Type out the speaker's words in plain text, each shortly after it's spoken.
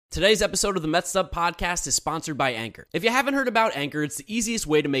Today's episode of the Mets Up Podcast is sponsored by Anchor. If you haven't heard about Anchor, it's the easiest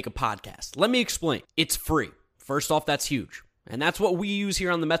way to make a podcast. Let me explain. It's free. First off, that's huge. And that's what we use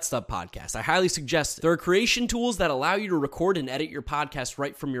here on the Mets Up Podcast. I highly suggest it. There are creation tools that allow you to record and edit your podcast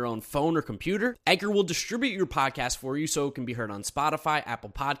right from your own phone or computer. Anchor will distribute your podcast for you so it can be heard on Spotify,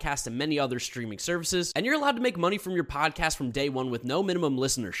 Apple Podcasts, and many other streaming services. And you're allowed to make money from your podcast from day one with no minimum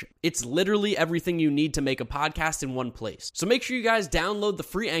listenership. It's literally everything you need to make a podcast in one place. So make sure you guys download the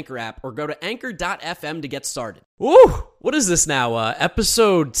free Anchor app or go to anchor.fm to get started. Ooh, what is this now?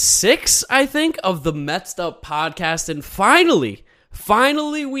 Episode 6, I think, of the Mets Up Podcast. And finally,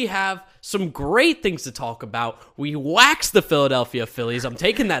 we have some great things to talk about. We waxed the Philadelphia Phillies. I'm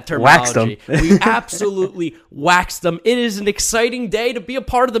taking that terminology. We absolutely waxed them. It is an exciting day to be a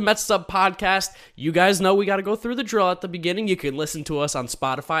part of the Mets Up Podcast. You guys know we got to go through the drill at the beginning. You can listen to us on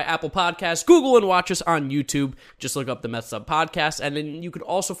Spotify, Apple Podcasts, Google, and watch us on YouTube. Just look up the Mets Up Podcast. And then you could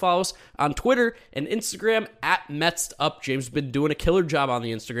also follow us on Twitter and Instagram at Mets Up. James has been doing a killer job on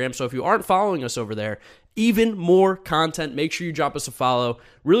the Instagram. So if you aren't following us over there, even more content. Make sure you drop us a follow.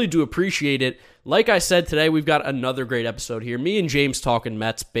 Really do appreciate it. Like I said, today we've got another great episode here. Me and James talking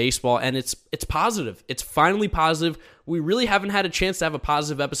Mets baseball, and it's positive. It's finally positive. We really haven't had a chance to have a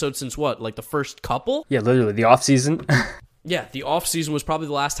positive episode since what? Like the first couple? Yeah, literally the off season. Yeah, the off season was probably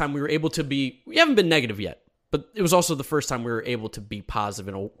the last time we were able to be. We haven't been negative yet. But it was also the first time we were able to be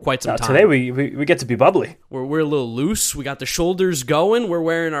positive in quite some time. Today we get to be bubbly. We're a little loose. We got the shoulders going. We're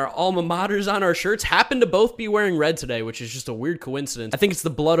wearing our alma maters on our shirts. Happen to both be wearing red today, which is just a weird coincidence. I think it's the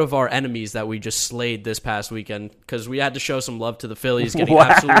blood of our enemies that we just slayed this past weekend because we had to show some love to the Phillies getting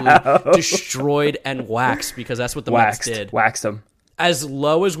absolutely destroyed and waxed because that's what the Mets did. Waxed them. As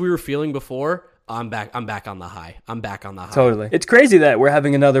low as we were feeling before, I'm back on the high. Totally. It's crazy that we're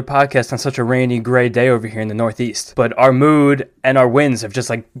having another podcast on such a rainy, gray day over here in the Northeast. But our mood and our wins have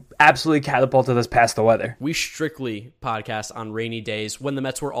just absolutely catapulted us past the weather. We strictly podcast on rainy days when the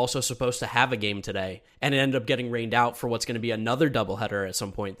Mets were also supposed to have a game today. And it ended up getting rained out for what's going to be another doubleheader at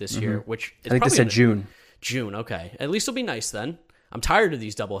some point this year, which is I think they said June. June, okay. At least it'll be nice then. I'm tired of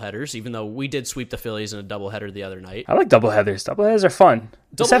these doubleheaders, even though we did sweep the Phillies in a doubleheader the other night. I like doubleheaders. Doubleheaders are fun.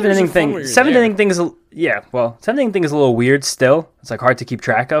 The seventh inning thing is a little weird still. It's hard to keep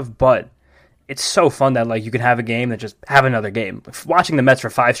track of, but it's so fun that you can have a game that just have another game. Watching the Mets for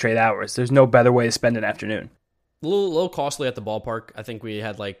 5 straight hours, there's no better way to spend an afternoon. A little costly at the ballpark. I think we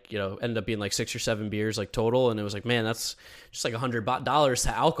had ended up being 6 or 7 beers total, and it was man, that's just $100 to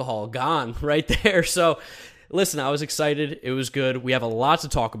alcohol gone right there. So. Listen, I was excited. It was good. We have a lot to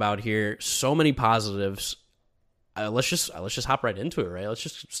talk about here. So many positives. Let's just hop right into it, right? Let's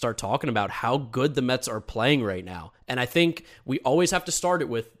just start talking about how good the Mets are playing right now. And I think we always have to start it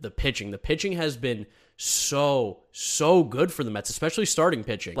with the pitching. The pitching has been so good for the Mets, especially starting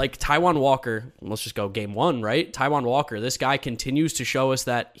pitching. Taijuan Walker, let's just go game 1, right? Taijuan Walker, this guy continues to show us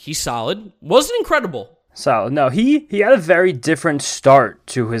that he's solid. Wasn't incredible. Solid. No, he had a very different start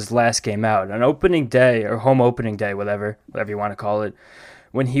to his last game out. On opening day, or home opening day, whatever you want to call it,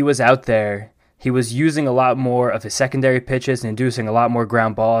 when he was out there, he was using a lot more of his secondary pitches and inducing a lot more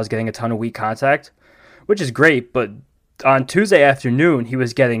ground balls, getting a ton of weak contact, which is great, but on Tuesday afternoon, he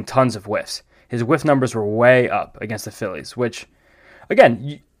was getting tons of whiffs. His whiff numbers were way up against the Phillies, which,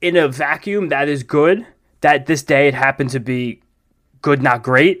 again, in a vacuum, that is good. That this day it happened to be good, not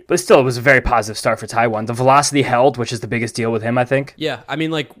great, but still it was a very positive start for Taijuan. The velocity held, which is the biggest deal with him, I think. Yeah, I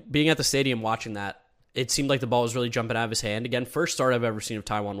mean, being at the stadium watching that, it seemed like the ball was really jumping out of his hand. Again, first start I've ever seen of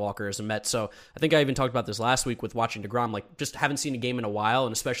Taijuan Walker as a Met. So I think I even talked about this last week with watching DeGrom. Just haven't seen a game in a while,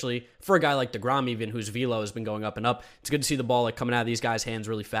 and especially for a guy like DeGrom even, whose velo has been going up and up, it's good to see the ball coming out of these guys' hands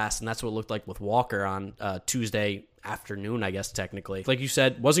really fast, and that's what it looked like with Walker on Tuesday afternoon, I guess, technically. Like you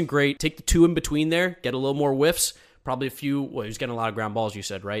said, wasn't great. Take the 2 in between there, get a little more whiffs. Probably a few. Well, he was getting a lot of ground balls, you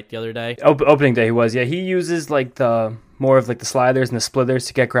said, right? The other day? Opening day he was, yeah. He uses the more of the sliders and the splitters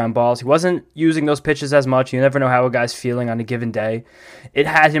to get ground balls. He wasn't using those pitches as much. You never know how a guy's feeling on a given day. It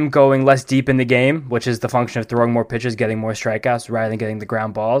had him going less deep in the game, which is the function of throwing more pitches, getting more strikeouts rather than getting the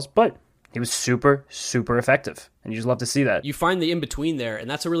ground balls. But he was super, super effective. And you just love to see that. You find the in-between there, and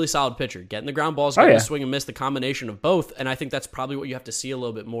that's a really solid pitcher. Getting the ground balls, getting the swing and miss, the combination of both. And I think that's probably what you have to see a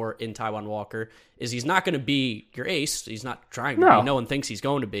little bit more in Taijuan Walker, is he's not going to be your ace. He's not trying to be. No one thinks he's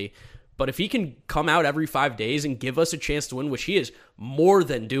going to be. But if he can come out every 5 days and give us a chance to win, which he is more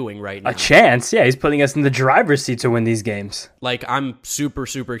than doing right now. A chance? Yeah, he's putting us in the driver's seat to win these games. I'm super,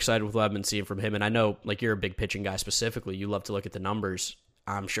 super excited with what I've been seeing from him. And I know, you're a big pitching guy specifically. You love to look at the numbers.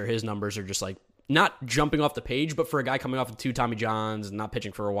 I'm sure his numbers are just not jumping off the page, but for a guy coming off of 2 Tommy Johns and not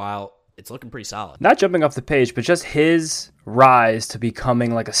pitching for a while, it's looking pretty solid. Not jumping off the page, but just his rise to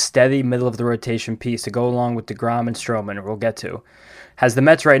becoming like a steady middle of the rotation piece to go along with DeGrom and Stroman, we'll get to, has the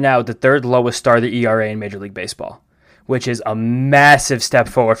Mets right now the third lowest starter ERA in Major League Baseball, which is a massive step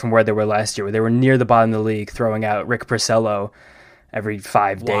forward from where they were last year, where they were near the bottom of the league, throwing out Rick Porcello every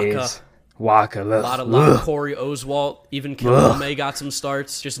 5 days. Waka. A lot of Corey Oswalt, even Kilome got some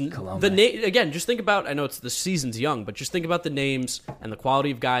starts. Just again, just think about, I know the season's young, but just think about the names and the quality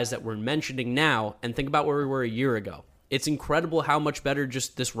of guys that we're mentioning now, and think about where we were a year ago. It's incredible how much better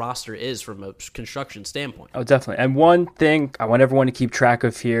just this roster is from a construction standpoint. Oh, definitely. And one thing I want everyone to keep track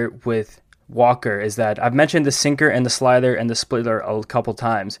of here with Walker is that I've mentioned the sinker and the slider and the splitter a couple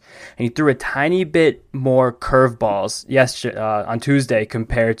times, and he threw a tiny bit more curveballs on Tuesday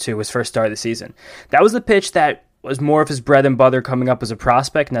compared to his first start of the season. That was the pitch that was more of his bread and butter coming up as a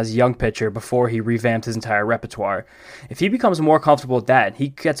prospect and as a young pitcher before he revamped his entire repertoire. If he becomes more comfortable with that, he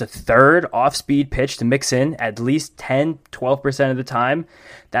gets a third off-speed pitch to mix in at least 10-12% of the time.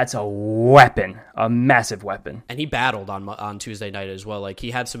 That's a weapon, a massive weapon. And he battled on Tuesday night as well. Like,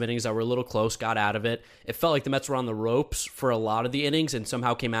 he had some innings that were a little close, got out of it. It felt like the Mets were on the ropes for a lot of the innings and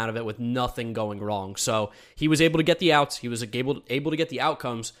somehow came out of it with nothing going wrong. So he was able to get the outs. He was able to get the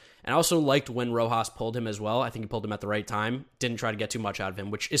outcomes. And I also liked when Rojas pulled him as well. I think he pulled him at the right time. Didn't try to get too much out of him,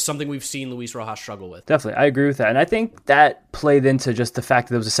 which is something we've seen Luis Rojas struggle with. Definitely. I agree with that. And I think that played into just the fact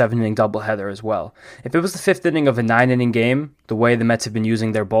that it was a 7-inning doubleheader as well. If it was the 5th inning of a 9-inning game, the way the Mets have been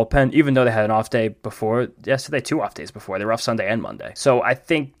using their bullpen, even though they had an off day before, yesterday 2 off days before. They were off Sunday and Monday. So I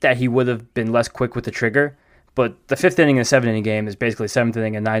think that he would have been less quick with the trigger. But the 5th inning in a 7-inning game is basically 7th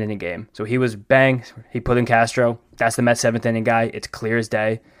inning and 9-inning game. So he was bang. He put in Castro. That's the Mets 7th inning guy. It's clear as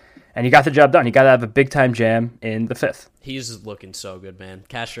day. And he got the job done. He got out of a big-time jam in the 5th. He's looking so good, man.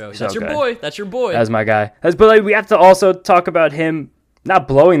 Castro, so that's your good. boy. That's your boy. That's my guy. But like, we have to also talk about him not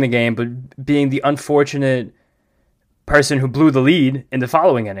blowing the game, but being the unfortunate person who blew the lead in the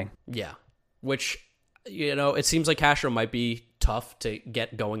following inning. Yeah, which, it seems like Castro might be tough to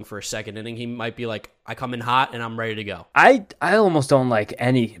get going for a second inning. He might be like, I come in hot and I'm ready to go. I almost don't like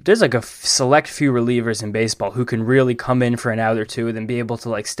any. There's like a select few relievers in baseball who can really come in for an out or two and then be able to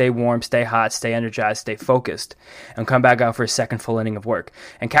like stay warm, stay hot, stay energized, stay focused, and come back out for a second full inning of work.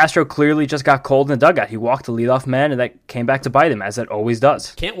 And Castro clearly just got cold in the dugout. He walked the leadoff man, and that came back to bite him, as it always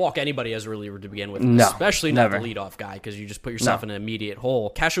does. Can't walk anybody as a reliever to begin with, no, especially never. not the leadoff guy, because you just put yourself in an immediate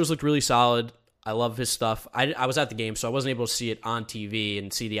hole. Castro's looked really solid. I love his stuff. I was at the game, so I wasn't able to see it on TV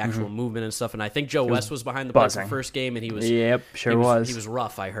and see the actual movement and stuff. And I think Joe West was behind the plate for the first game, and he was. Yep, he was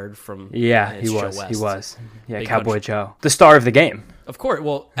rough. I heard from. Yeah, he was. Joe West. He was. Yeah, Big Cowboy country. Joe, the star of the game. Of course.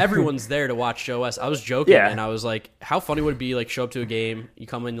 Well, everyone's there to watch Joe West. I was joking, and I was like, how funny would it be, like, show up to a game, you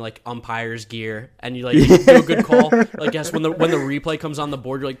come in, like, umpire's gear, and you, like, you do a good call. Like, yes, when the replay comes on the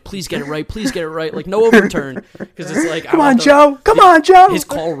board, you're like, please get it right. Like, no overturn. Because it's like, Come on, Joe. His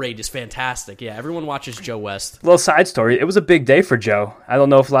call rate is fantastic. Yeah, everyone watches Joe West. Little side story. It was a big day for Joe. I don't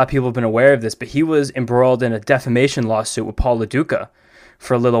know if a lot of people have been aware of this, but he was embroiled in a defamation lawsuit with Paul LaDuca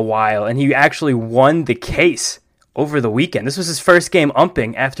for a little while, and he actually won the case over the weekend. This was his first game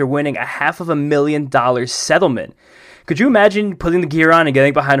umping after winning a $500,000 settlement. Could you imagine putting the gear on and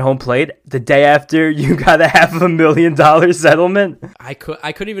getting behind home plate the day after you got a $500,000 settlement? I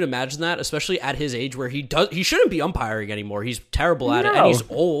couldn't even imagine that, especially at his age, where he shouldn't be umpiring anymore. He's terrible at it, and he's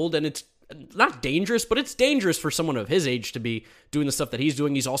old, and it's not dangerous, but it's dangerous for someone of his age to be doing the stuff that he's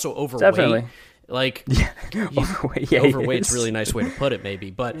doing. He's also overweight. Definitely. Like, overweight. Overweight's a really nice way to put it,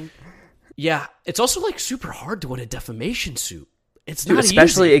 maybe, but. Yeah, it's also like super hard to win a defamation suit. It's not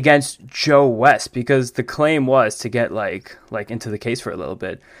especially easy. Against Joe West, because the claim was to get like into the case for a little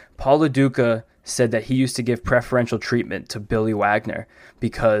bit. Paul LaDuca said that he used to give preferential treatment to Billy Wagner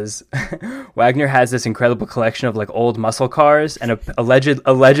because Wagner has this incredible collection of like old muscle cars, and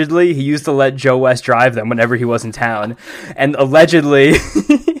allegedly he used to let Joe West drive them whenever he was in town, and allegedly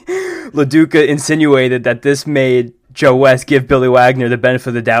LaDuca insinuated that this made Joe West give Billy Wagner the benefit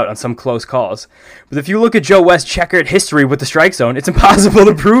of the doubt on some close calls. But if you look at Joe West's checkered history with the strike zone, it's impossible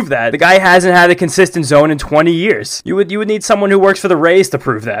to prove that. The guy hasn't had a consistent zone in 20 years. You would need someone who works for the Rays to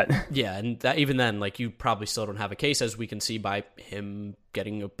prove that. Yeah, and that, even then, like, you probably still don't have a case, as we can see by him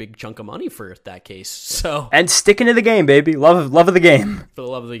getting a big chunk of money for that case. So and sticking to the game, baby. Love of the game. For the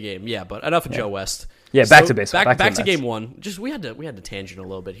love of the game, yeah. But enough of Joe West. Yeah, back to baseball. Back to game one. Just we had to tangent a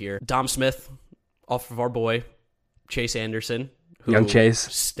little bit here. Dom Smith, off of our boy Chase Anderson, who young Chase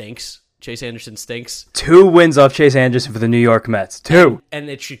stinks. Chase Anderson stinks. 2 wins off Chase Anderson for the New York Mets. 2. And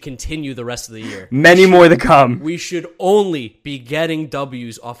it should continue the rest of the year. Many more to come. We should only be getting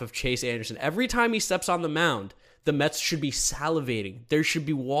W's off of Chase Anderson. Every time he steps on the mound, the Mets should be salivating. There should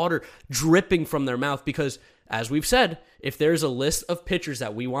be water dripping from their mouth because, as we've said, if there's a list of pitchers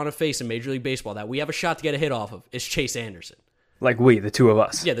that we want to face in Major League Baseball that we have a shot to get a hit off of, it's Chase Anderson. Like the two of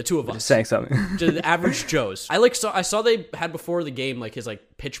us. Yeah, the two of us. Just saying something. To the average Joes. I saw they had before the game like his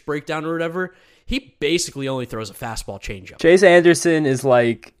like pitch breakdown or whatever. He basically only throws a fastball changeup. Chase Anderson is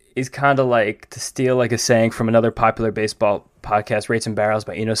kind of like, to steal like a saying from another popular baseball podcast, Rates and Barrels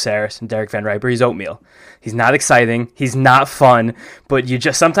by Eno Saris and Derek Van Riper. He's oatmeal. He's not exciting. He's not fun. But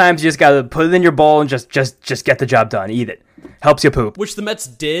sometimes you just gotta put it in your bowl and just get the job done. Eat it. Helps you poop. Which the Mets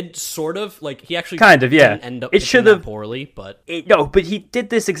did, sort of. Like, he actually kind of, yeah. didn't end up it should have poorly, but... but he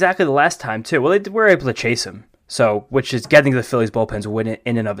did this exactly the last time, too. Well, they were able to chase him. So, which is getting the Phillies bullpens win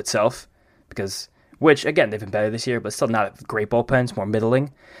in and of itself. Which, again, they've been better this year, but still not a great bullpens, more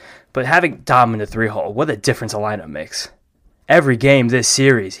middling. But having Dom in the 3-hole, what a difference a lineup makes. Every game this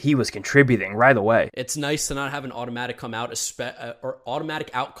series, he was contributing right away. It's nice to not have an automatic come out or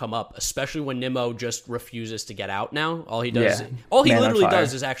automatic out come up, especially when Nimmo just refuses to get out now. All he does, all he literally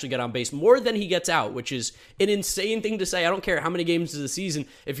does is actually get on base more than he gets out, which is an insane thing to say. I don't care how many games of the season.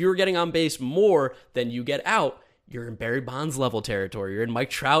 If you were getting on base more than you get out, you're in Barry Bonds level territory. You're in Mike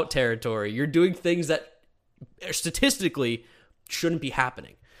Trout territory. You're doing things that statistically shouldn't be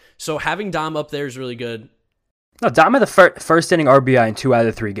happening. So having Dom up there is really good. No, Dom had the first inning RBI in 2 out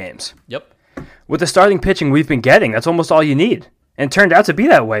of 3 games. Yep. With the starting pitching we've been getting, that's almost all you need. And it turned out to be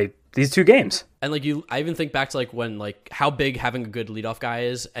that way these 2 games. And I even think back to when how big having a good leadoff guy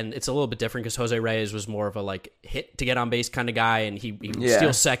is, and it's a little bit different because Jose Reyes was more of a hit to get on base kind of guy, and he would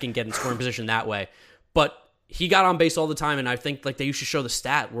steal second, get in scoring position that way. But he got on base all the time, and I think they used to show the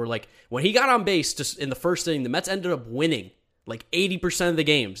stat where when he got on base just in the first inning, the Mets ended up winning 80% of the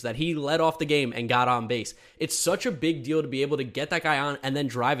games that he led off the game and got on base. It's such a big deal to be able to get that guy on and then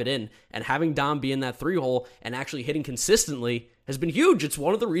drive it in. And having Dom be in that 3-hole and actually hitting consistently has been huge. It's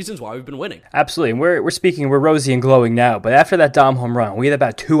one of the reasons why we've been winning. Absolutely. And we're rosy and glowing now. But after that Dom home run, we had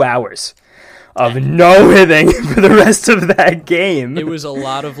about 2 hours of no hitting for the rest of that game. It was a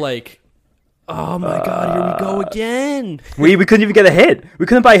lot of oh my God, here we go again. We couldn't even get a hit. We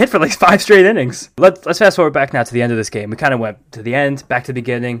couldn't buy a hit for 5 straight innings. Let's fast forward back now to the end of this game. We kind of went to the end, back to the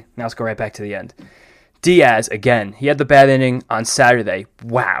beginning. Now let's go right back to the end. Diaz, again, he had the bad inning on Saturday.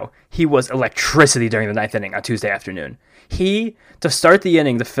 Wow. He was electricity during the 9th inning on Tuesday afternoon. To start the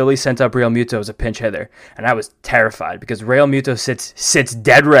inning, the Phillies sent up Real Muto as a pinch hitter, and I was terrified because Real Muto sits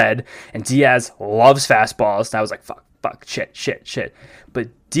dead red, and Diaz loves fastballs, and I was like, fuck, shit. But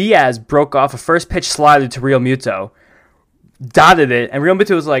Diaz broke off a first pitch slider to Real Muto, dotted it, and Real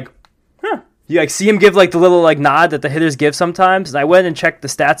Muto was like, huh. You see him give the little nod that the hitters give sometimes. And I went and checked the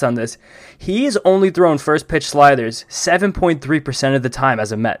stats on this. He's only thrown first pitch sliders 7.3% of the time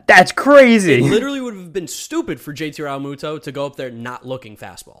as a Met. That's crazy. It literally would have been stupid for JT Realmuto to go up there not looking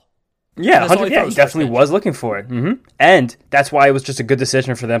fastball. Yeah, he definitely was looking for it. Mm-hmm. And that's why it was just a good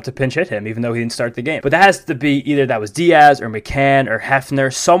decision for them to pinch hit him, even though he didn't start the game. But that has to be either that was Diaz or McCann or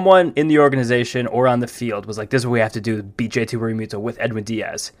Hefner. Someone in the organization or on the field was like, this is what we have to do to beat JT Realmuto with Edwin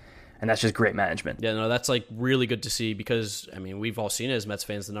Diaz. And that's just great management. Yeah, no, that's really good to see because, we've all seen it as Mets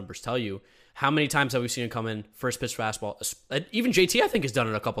fans. The numbers tell you. How many times have we seen it come in, first pitch fastball? Even JT, I think, has done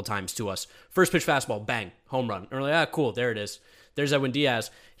it a couple times to us. First pitch fastball, bang, home run. And we're like, cool, there it is. There's Edwin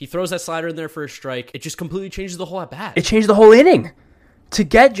Diaz. He throws that slider in there for a strike. It just completely changes the whole at-bat. It changed the whole inning. To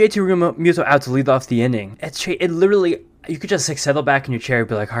get JT Realmuto out to lead off the inning, it literally, you could just settle back in your chair and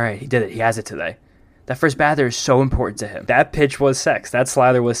be like, all right, he did it. He has it today. That first batter is so important to him. That pitch was sex. That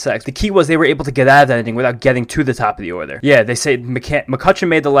slider was sex. The key was they were able to get out of that inning without getting to the top of the order. Yeah, they say McCutchen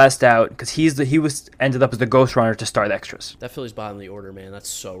made the last out because he ended up as the ghost runner to start extras. That Phillies bottom of the order, man. That's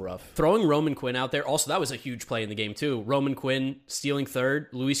so rough. Throwing Roman Quinn out there, also that was a huge play in the game too. Roman Quinn stealing third,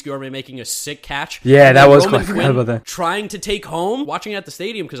 Luis Guillorme making a sick catch. Yeah, that was cool. I forgot about that. Trying to take home. Watching it at the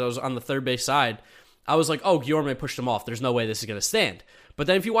stadium because I was on the third base side, I was like, oh, Guillorme pushed him off. There's no way this is going to stand. But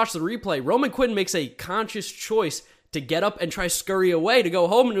then if you watch the replay, Roman Quinn makes a conscious choice to get up and try scurry away to go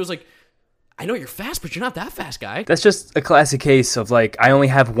home. And it was like, I know you're fast, but you're not that fast, guy. That's just a classic case of I only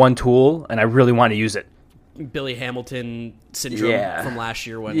have one tool and I really want to use it. Billy Hamilton syndrome from last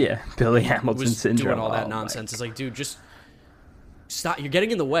year when Billy Hamilton syndrome. Doing all that nonsense. It's like, dude, just stop. You're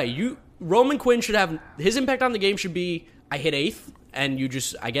getting in the way. Roman Quinn should have, his impact on the game should be, I hit eighth and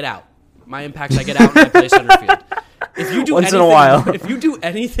I get out. My impact's I get out and I play center field. If you do once in a while, if you do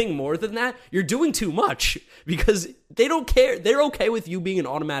anything more than that, you're doing too much because they don't care. They're okay with you being an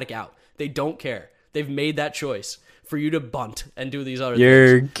automatic out. They don't care. They've made that choice. for you to bunt and do these other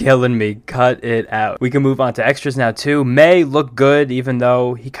You're things. killing me. Cut it out. We can move on to extras now, too. May looked good, even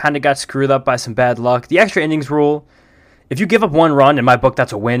though he kind of got screwed up by some bad luck. The extra innings rule, if you give up 1 run, in my book,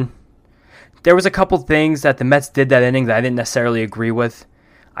 that's a win. There was a couple things that the Mets did that inning that I didn't necessarily agree with.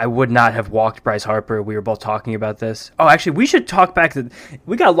 I would not have walked Bryce Harper. We were both talking about this. Oh, actually, we should talk back to...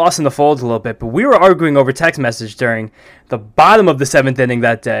 We got lost in the folds a little bit, but we were arguing over text message during the bottom of the 7th inning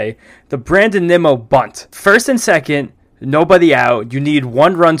that day. The Brandon Nimmo bunt. First and second, nobody out. You need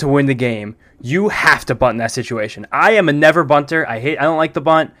 1 run to win the game. You have to bunt in that situation. I am a never bunter. I don't like the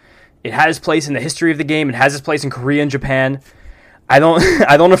bunt. It has place in the history of the game. It has its place in Korea and Japan. I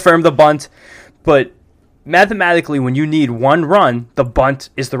don't affirm the bunt, but mathematically, when you need 1 run, the bunt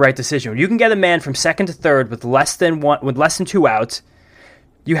is the right decision. When you can get a man from second to third with less than 2 outs,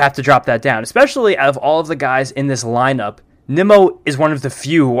 you have to drop that down. Especially out of all of the guys in this lineup, Nimmo is one of the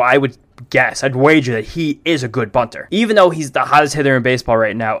few who I'd wager that he is a good bunter. Even though he's the hottest hitter in baseball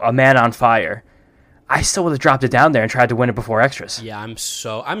right now, a man on fire, I still would have dropped it down there and tried to win it before extras. Yeah, I'm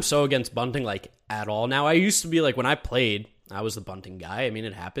so against bunting at all. Now, I used to be when I played, I was the bunting guy. I mean,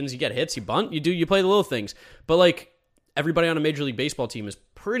 it happens. You get hits, you bunt, you play the little things. But everybody on a Major League Baseball team is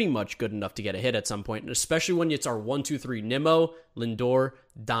pretty much good enough to get a hit at some point, and especially when it's our 1, 2, 3, Nimmo, Lindor,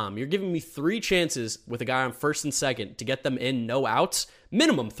 Dom. You're giving me 3 chances with a guy on first and second to get them in, no outs.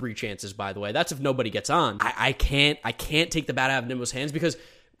 Minimum 3 chances, by the way. That's if nobody gets on. I can't take the bat out of Nimmo's hands because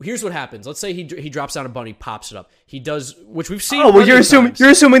here's what happens. Let's say he drops down a bunt, he pops it up. He does, which we've seen. Oh, well, you're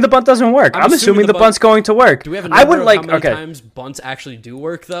assuming the bunt doesn't work. I'm assuming the bunt's going to work. Do we have a number of how many times bunts actually do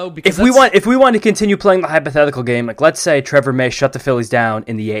work, though? Because if we want to continue playing the hypothetical game, let's say Trevor May shut the Phillies down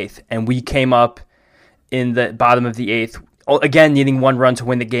in the 8th, and we came up in the bottom of the 8th, again needing 1 run to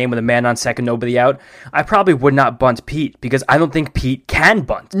win the game with a man on second, nobody out, I probably would not bunt Pete because I don't think Pete can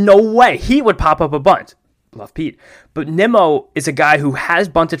bunt. No way. He would pop up a bunt. Love Pete. But Nimmo is a guy who has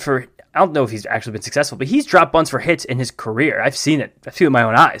bunted for, I don't know if he's actually been successful, but he's dropped bunts for hits in his career. I've seen it. I've seen it with my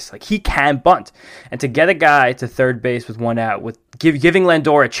own eyes. He can bunt. And to get a guy to third base with 1 out, with giving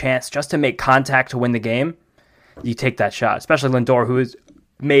Lindor a chance just to make contact to win the game, you take that shot. Especially Lindor, who has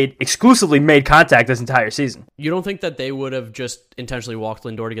exclusively made contact this entire season. You don't think that they would have just intentionally walked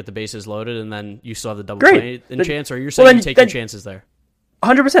Lindor to get the bases loaded and then you still have the double play in chance? Or you're saying you take your chances there?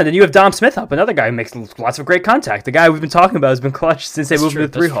 100%. Then you have Dom Smith up, another guy who makes lots of great contact. The guy we've been talking about has been clutch since they moved to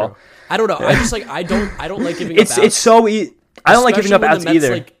the 3-hole. I don't know. I just I don't like giving up outs. It's so easy. I don't like giving up outs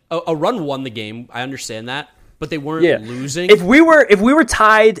either. A run won the game. I understand that, but they weren't losing. If we were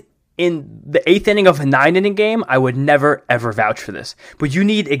tied in the 8th inning of a 9-inning game, I would never ever vouch for this. But you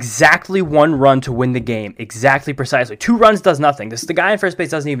need exactly 1 run to win the game, exactly precisely. 2 runs does nothing. The guy in first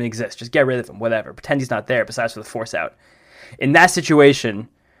base doesn't even exist. Just get rid of him. Whatever. Pretend he's not there. Besides for the force out. In that situation,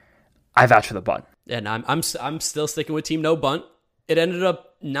 I vouch for the bunt. And I'm still sticking with team no bunt. It ended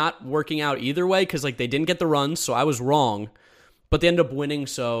up not working out either way because they didn't get the runs, so I was wrong. But they ended up winning,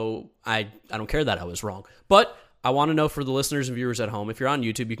 so I don't care that I was wrong. But I want to know for the listeners and viewers at home, if you're on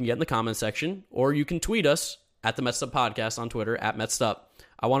YouTube, you can get in the comment section, or you can tweet us at the Mets Up Podcast on Twitter, at Mets Up.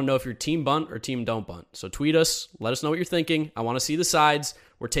 I want to know if you're team bunt or team don't bunt. So tweet us. Let us know what you're thinking. I want to see the sides.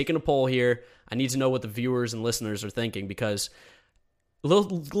 We're taking a poll here. I need to know what the viewers and listeners are thinking because a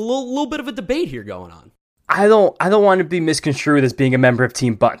little bit of a debate here going on. I don't want to be misconstrued as being a member of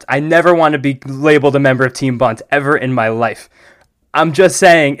Team Bunt. I never want to be labeled a member of Team Bunt ever in my life. I'm just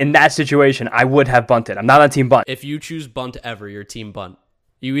saying, in that situation, I would have bunted. I'm not on Team Bunt. If you choose bunt ever, you're Team Bunt.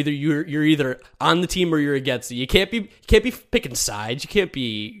 You're either on the team or you're against it. You can't be picking sides. You can't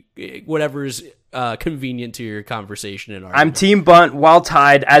be whatever's convenient to your conversation and argument. I'm Team Bunt while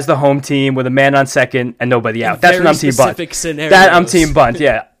tied as the home team with a man on second and nobody out. That's when I'm Team Bunt. That I'm Team Bunt.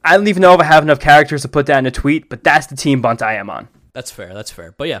 Yeah, I don't even know if I have enough characters to put that in a tweet, but that's the Team Bunt I am on. That's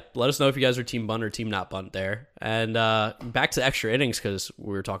fair. But yeah, let us know if you guys are team bunt or team not bunt there. And back to extra innings because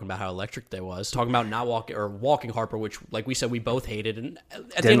we were talking about how electric they was. Talking about not walking Harper, which, like we said, we both hated. And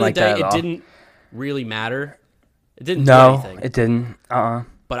at the end of the day, it didn't really matter. It didn't do anything. No, it didn't.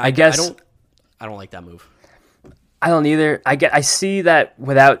 But I guess I don't like that move. I don't either. I see that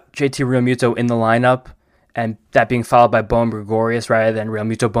without JT Realmuto in the lineup and that being followed by Bohm Gregorius rather than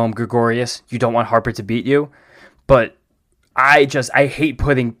Realmuto Bohm Gregorius, you don't want Harper to beat you. But I hate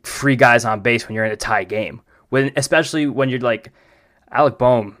putting free guys on base when you're in a tie game. Especially when you're like, Alec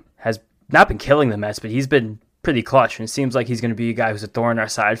Bohm has not been killing the Mets, but he's been pretty clutch, and it seems like he's going to be a guy who's a thorn in our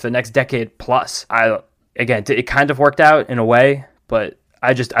side for the next decade plus. It kind of worked out in a way, but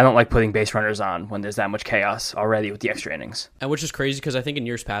I don't like putting base runners on when there's that much chaos already with the extra innings. And which is crazy because I think in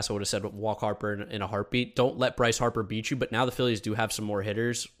years past I would have said walk Harper in a heartbeat. Don't let Bryce Harper beat you, but now the Phillies do have some more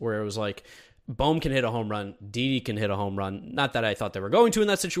hitters where it was like, Bohm can hit a home run. Didi can hit a home run. Not that I thought they were going to in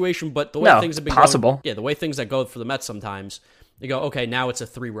that situation, but the way things have been possible. going, the way things that go for the Mets sometimes, they go, okay, now it's a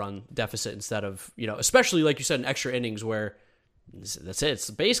 3-run deficit instead of, especially like you said in extra innings where that's it. It's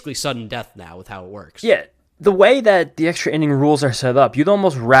basically sudden death now with how it works. Yeah. The way that the extra inning rules are set up, you'd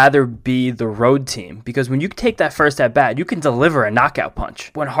almost rather be the road team because when you take that first at bat, you can deliver a knockout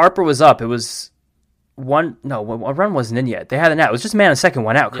punch. When Harper was up, it was a run wasn't in yet. They had an out. It was just man on second,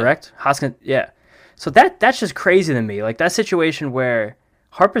 one out, correct? Yeah. Hoskins, yeah. So that's just crazy to me. Like that situation where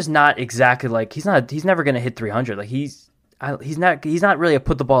Harper's not exactly like he's never going to hit 300. Like he's not really a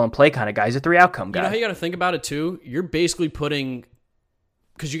put the ball in play kind of guy. He's a 3-outcome guy. You know how you got to think about it too? You're basically putting,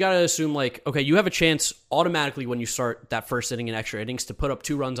 because you got to assume like, okay, you have a chance automatically when you start that first inning in extra innings to put up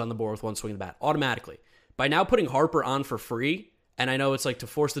 2 runs on the board with 1 swing of the bat. Automatically. By now putting Harper on for free, and I know it's like to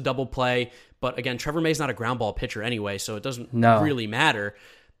force the double play, but again, Trevor May's not a ground ball pitcher anyway, so it doesn't really matter.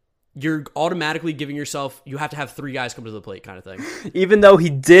 You're automatically giving yourself, you have to have 3 guys come to the plate kind of thing. Even though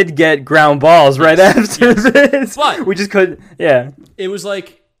he did get ground balls right after this. But we just couldn't, It was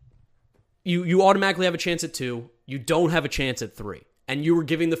like, you automatically have a chance at 2. You don't have a chance at 3. And you were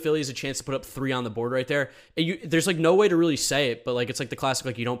giving the Phillies a chance to put up 3 on the board right there. There's like no way to really say it, but like it's like the classic,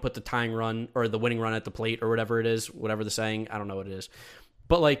 like you don't put the tying run or the winning run at the plate or whatever it is, whatever the saying, I don't know what it is.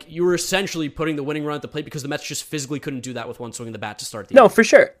 But like you were essentially putting the winning run at the plate because the Mets just physically couldn't do that with 1 swing of the bat to start the No, for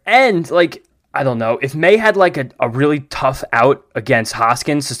sure. And like, I don't know, if May had like a really tough out against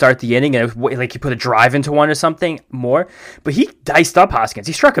Hoskins to start the inning and it was, like he put a drive into one or something more, but he diced up Hoskins.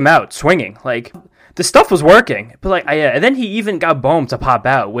 He struck him out swinging. Like the stuff was working, but like, and then he even got Bohm to pop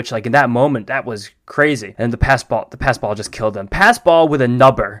out, which like in that moment, that was crazy. And the pass ball just killed him. Pass ball with a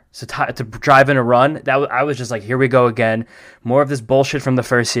nubber to drive in a run. I was just like, here we go again. More of this bullshit from the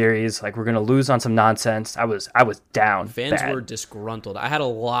first series. Like we're going to lose on some nonsense. I was down. Fans bad. were disgruntled. I had a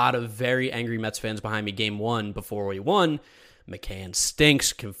lot of very angry Mets fans behind me game 1 before we won. McCann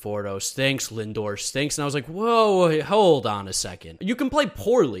stinks, Conforto stinks, Lindor stinks, and I was like, whoa, hold on a second. You can play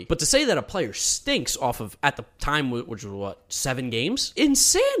poorly, but to say that a player stinks off of, at the time, which was 7 games?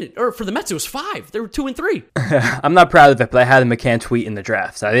 Insanity. Or for the Mets, it was 5. They were 2 and 3. I'm not proud of it, but I had a McCann tweet in the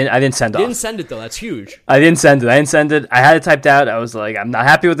draft. So I didn't send off. You didn't send it, though. That's huge. I didn't send it. I had it typed out. I was like, I'm not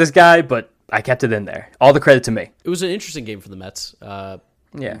happy with this guy, but I kept it in there. All the credit to me. It was an interesting game for the Mets. Yeah.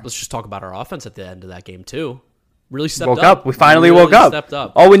 Let's just talk about our offense at the end of that game, too. Really stepped woke up. We finally woke up. Stepped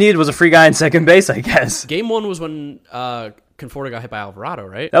up. All we needed was a free guy in second base, I guess. Game 1 was when Conforto got hit by Alvarado,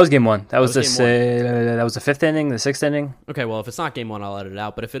 right? That was game 1. That was the 5th inning, the 6th inning. Okay, well, if it's not game 1, I'll edit it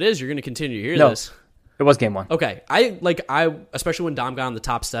out. But if it is, you're going to continue to hear this. It was game 1. Okay, I especially when Dom got on the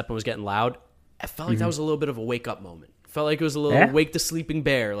top step and was getting loud, I felt like that was a little bit of a wake up moment. Felt like it was a little wake the sleeping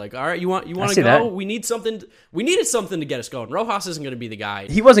bear. Like, all right, you want to go? That. We need something. We needed something to get us going. Rojas isn't going to be the guy.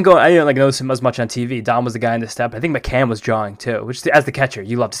 He wasn't going. I didn't notice him as much on TV. Dom was the guy in the step. I think McCann was jawing too. Which, as the catcher,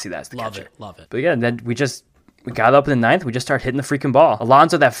 you love to see that. As the catcher. Love it. But yeah, then we got up in the 9th. We just started hitting the freaking ball.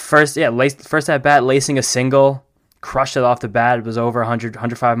 Alonso, that first at bat, lacing a single, crushed it off the bat. It was over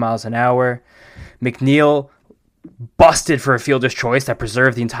 105 miles an hour. McNeil busted for a fielder's choice that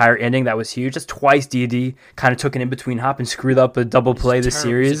preserved the entire inning. That was huge. Just twice Didi kind of took an in-between hop and screwed up a double play this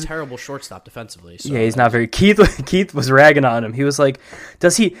series. He's a terrible shortstop defensively. So. Yeah, he's not very... Keith was ragging on him. He was like,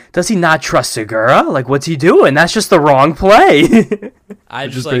 does he not trust Segura? Like, what's he doing? That's just the wrong play.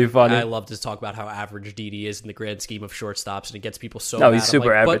 Which is pretty funny. I love to talk about how average Didi is in the grand scheme of shortstops, and it gets people so mad. He's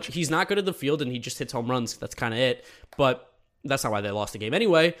super average. But he's not good at the field, and he just hits home runs. That's kind of it. But that's not why they lost the game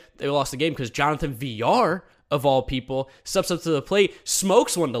anyway. They lost the game because Jonathan Villar, of all people, steps up to the plate,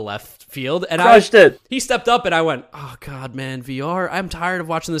 smokes one to left field, and he stepped up, and I went, oh, God, man, VR, I'm tired of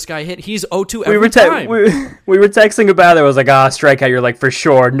watching this guy hit. He's 0-2 every time. We were texting about it. I was like, strikeout. You're like, for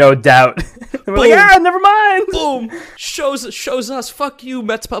sure, no doubt. We're like, never mind. Boom. Shows us, fuck you,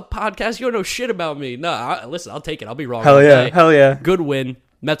 Mets podcast. You don't know shit about me. No, listen, I'll take it. I'll be wrong. Hell yeah. Good win.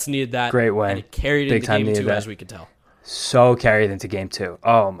 Mets needed that. Great win. And it carried into game 2, as we could tell. So carried into game 2.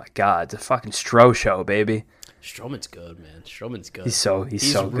 Oh, my God. The fucking Stro show, baby. Stroman's good, man. Stroman's good. He's so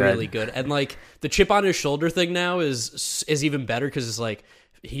good. Really good. And like the chip on his shoulder thing now is even better because it's like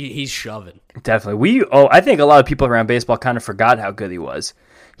he's shoving. Definitely. I think a lot of people around baseball kind of forgot how good he was.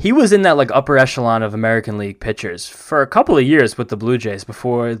 He was in that like upper echelon of American League pitchers for a couple of years with the Blue Jays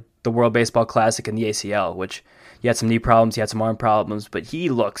before the World Baseball Classic and the ACL, which he had some knee problems, he had some arm problems, but he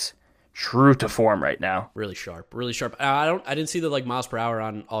looks true to form right now. Really sharp. I didn't see the like miles per hour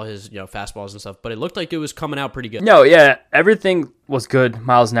on all his fastballs and stuff, but it looked like it was coming out pretty good. No, yeah, everything was good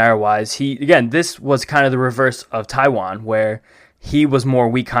miles an hour wise. This was kind of the reverse of Taiwan, where he was more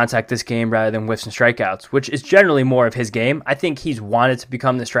weak contact this game rather than whiffs and strikeouts, which is generally more of his game. I think he's wanted to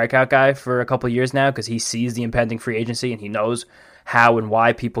become the strikeout guy for a couple of years now because he sees the impending free agency and he knows how and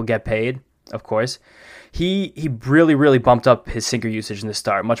why people get paid, of course. He really, really bumped up his sinker usage in the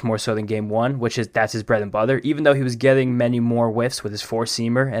start, much more so than game one, that's his bread and butter, even though he was getting many more whiffs with his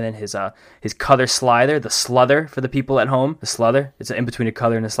four-seamer and then his cutter slider, the sluther for the people at home. The sluther, it's in between a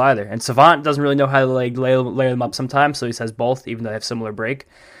cutter and a slider. And Savant doesn't really know how to lay them up sometimes, so he says both, even though they have similar break.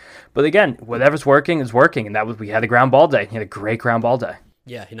 But again, whatever's working is working, and we had a ground ball day. He had a great ground ball day.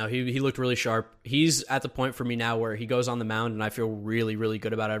 Yeah, he looked really sharp. He's at the point for me now where he goes on the mound, and I feel really, really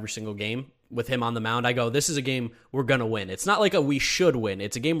good about every single game. With him on the mound, I go, this is a game we're going to win. It's not like we should win.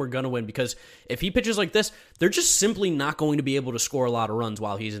 It's a game we're going to win because if he pitches like this, they're just simply not going to be able to score a lot of runs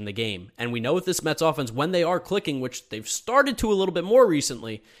while he's in the game. And we know with this Mets offense, when they are clicking, which they've started to a little bit more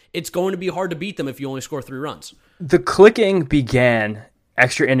recently, it's going to be hard to beat them if you only score 3 runs. The clicking began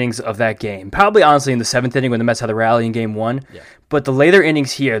extra innings of that game. Probably, honestly, in the 7th inning when the Mets had a rally in game 1. Yeah. But the later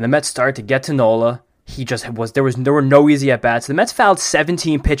innings here, the Mets start to get to Nola. There were no easy at-bats. The Mets fouled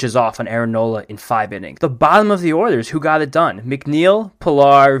 17 pitches off on Aaron Nola in 5 innings. The bottom of the orders, who got it done? McNeil,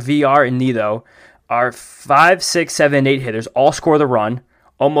 Pilar, VR, and Nido are 5, 6, 7, and 8 hitters, all score the run.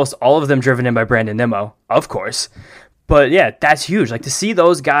 Almost all of them driven in by Brandon Nimmo, of course. But yeah, that's huge. Like to see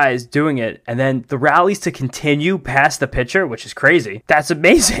those guys doing it, and then the rallies to continue past the pitcher, which is crazy. That's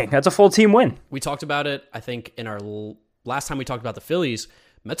amazing. That's a full team win. We talked about it, I think, in our last time we talked about the Phillies.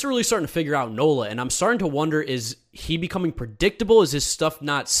 Mets are really starting to figure out Nola, and I'm starting to wonder, is he becoming predictable? Is his stuff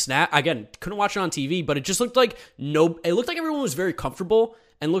not snap? Again, couldn't watch it on TV, but it just looked like everyone was very comfortable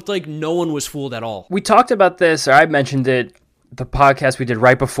and looked like no one was fooled at all. We talked about this, or I mentioned it, the podcast we did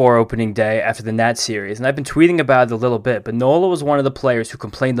right before opening day after the Nats series, and I've been tweeting about it a little bit, but Nola was one of the players who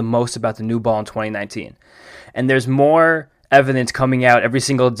complained the most about the new ball in 2019. And there's more evidence coming out every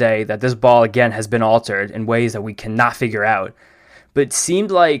single day that this ball, again, has been altered in ways that we cannot figure out. But it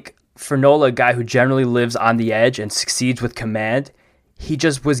seemed like for Nola, a guy who generally lives on the edge and succeeds with command, he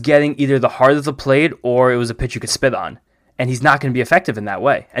just was getting either the heart of the plate or it was a pitch you could spit on. And he's not going to be effective in that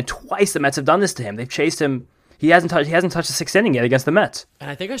way. And twice the Mets have done this to him. They've chased him. He hasn't touched the 6th inning yet against the Mets.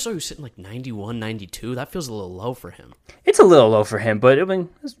 And I think I saw he was sitting like 91, 92. That feels a little low for him. It's a little low for him, but it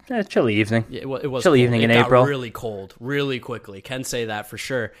was a chilly evening. Yeah, it was chilly cold. Evening in April. It got really cold, really quickly. Can say that for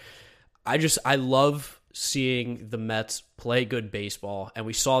sure. I love seeing the Mets play good baseball, and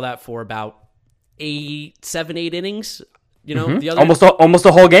we saw that for about 7, 8 innings. You know, the other almost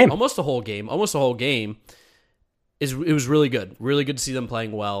a whole game. Almost a whole game. It was really good. Really good to see them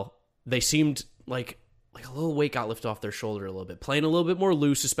playing well. They seemed like a little weight got lifted off their shoulder a little bit, playing a little bit more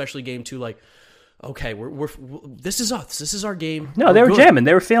loose, especially game 2. Like, okay, we're this is us. This is our game. No, they were jamming.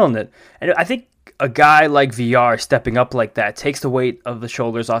 They were feeling it, and I think a guy like VR stepping up like that takes the weight of the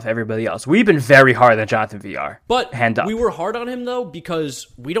shoulders off everybody else. We've been very hard on Jonathan VR. But hand up. We were hard on him, though, because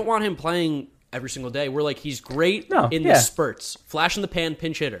we don't want him playing every single day. We're like, he's great the spurts. Flash in the pan,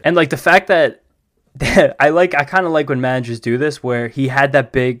 pinch hitter. And like the fact that I kind of like when managers do this, where he had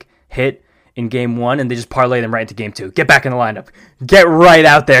that big hit in game 1 and they just parlay them right into game 2. Get back in the lineup. Get right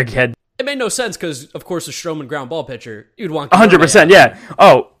out there, kid. It made no sense because, of course, a Stroman ground ball pitcher, you'd want 100%, yeah.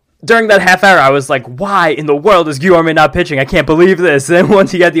 Oh, during that half hour, I was like, why in the world is Guillorme not pitching? I can't believe this. And then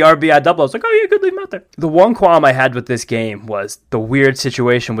once he got the RBI double, I was like, oh, yeah, good, leave him out there. The one qualm I had with this game was the weird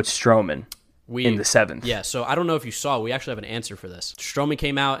situation with Stroman in the 7th. Yeah, so I don't know if you saw, we actually have an answer for this. Stroman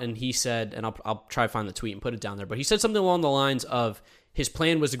came out and he said, and I'll try to find the tweet and put it down there, but he said something along the lines of, his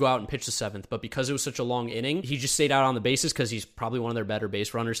plan was to go out and pitch the 7th, but because it was such a long inning, he just stayed out on the bases because he's probably one of their better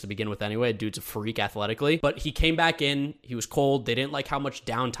base runners to begin with anyway. Dude's a freak athletically. But he came back in. He was cold. They didn't like how much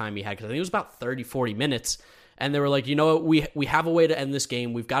downtime he had because I think it was about 30, 40 minutes. And they were like, you know what? We have a way to end this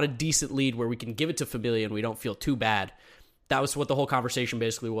game. We've got a decent lead where we can give it to Familia and we don't feel too bad. That was what the whole conversation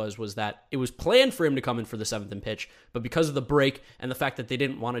basically was that it was planned for him to come in for the 7th and pitch, but because of the break and the fact that they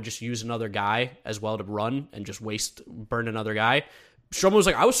didn't want to just use another guy as well to run and just burn another guy, Stroman was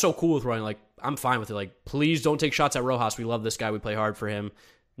like, I was so cool with running. Like, I'm fine with it. Like, please don't take shots at Rojas. We love this guy. We play hard for him.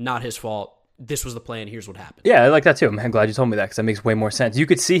 Not his fault. This was the plan. Here's what happened. Yeah, I like that too. I'm glad you told me that because that makes way more sense. You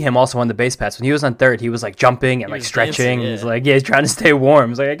could see him also on the base paths. When he was on third, he was like jumping and like stretching. Dancing, He's like, he's trying to stay warm. I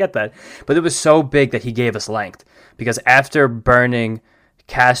was like, I get that. But it was so big that he gave us length because after burning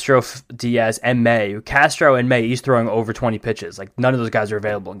Castro, Diaz, and May. Castro and May each throwing over 20 pitches. Like, none of those guys are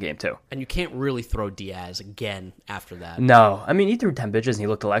available in game 2. And you can't really throw Diaz again after that. No. I mean, he threw 10 pitches and he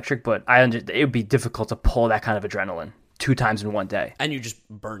looked electric, but it would be difficult to pull that kind of adrenaline 2 times in one day. And you just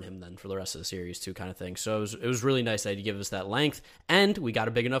burn him then for the rest of the series too, kind of thing. So it was really nice that he gave us that length. And we got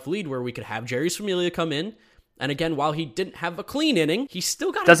a big enough lead where we could have Jerry's Familia come in. And again, while he didn't have a clean inning, he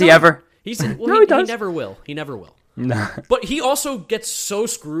still got it Does he done. ever? No, he never will. He never will. No. But he also gets so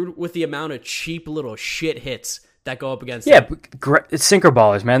screwed with the amount of cheap little shit hits that go up against him. It's sinker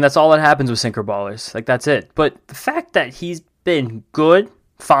ballers, man. That's all that happens with sinker ballers. Like, that's it. But the fact that he's been good,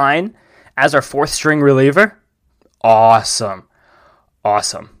 fine, as our fourth string reliever, awesome.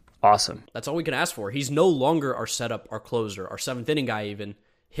 That's all we can ask for. He's no longer our setup, our closer, our seventh inning guy even.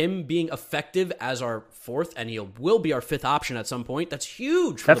 Him being effective as our fourth, and he will be our fifth option at some point. That's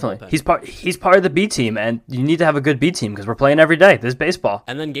huge for Definitely. the bullpen. He's part of the B team, and you need to have a good B team because we're playing every day. This is baseball.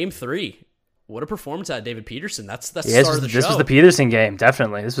 And then game 3. What a performance out of David Peterson. That's the start of the show. This was the Peterson game,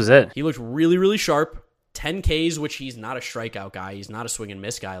 definitely. This was it. He looked really, really sharp. 10 Ks, which he's not a strikeout guy. He's not a swing and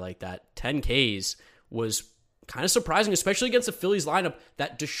miss guy like that. 10 Ks was kind of surprising, especially against the Phillies lineup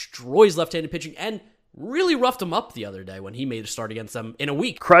that destroys left-handed pitching and really roughed him up the other day when he made a start against them in a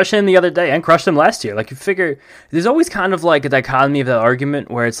week. Crushed him the other day and crushed him last year. Like, you figure, there's always kind of like a dichotomy of that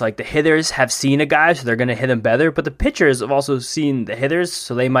argument where it's like the hitters have seen a guy, so they're going to hit him better, but the pitchers have also seen the hitters,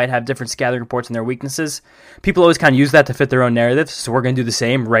 so they might have different scouting reports and their weaknesses. People always kind of use that to fit their own narratives, so we're going to do the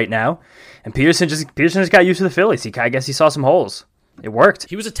same right now. And Peterson just got used to the Phillies. I guess he saw some holes. It worked.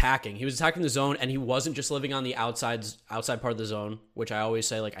 He was attacking. He was attacking the zone, and he wasn't just living on the outside part of the zone, which I always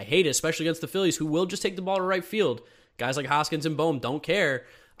say, like, I hate it, especially against the Phillies, who will just take the ball to right field. Guys like Hoskins and Bohm don't care.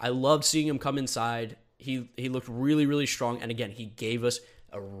 I loved seeing him come inside. He looked really, really strong, and again, he gave us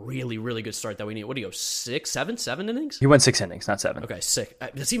a really, really good start that we need. What do you go, 7 innings? He went 6 innings, not 7. Okay, 6.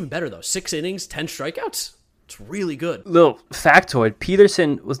 That's even better, though. 6 innings, 10 strikeouts. It's really good. Little factoid,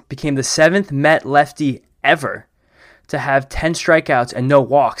 Peterson became the 7th Met lefty ever to have 10 strikeouts and no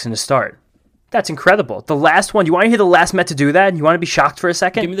walks in a start. That's incredible. The last one, you want to hear the last Met to do that? You want to be shocked for a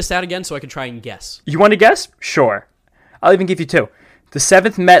second? Give me the stat again so I can try and guess. You want to guess? Sure. I'll even give you 2. The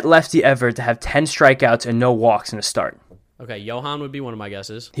 7th Met lefty ever to have 10 strikeouts and no walks in a start. Okay, Johan would be one of my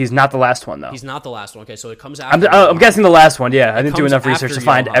guesses. He's not the last one, though. He's not the last one. Okay, so it comes after. I'm guessing the last one, yeah. I didn't do enough research to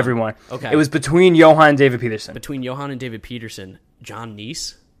find Johan. everyone. Okay. It was between Johan and David Peterson. Between Johan and David Peterson, John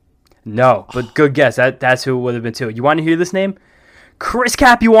Neese? No, but good guess. That's who it would have been, too. You want to hear this name? Chris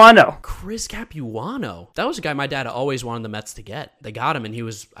Capuano. Chris Capuano. That was a guy my dad always wanted the Mets to get. They got him, and he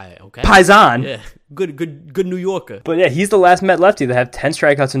was okay. Paisan. Yeah, good New Yorker. But yeah, he's the last Met lefty to have 10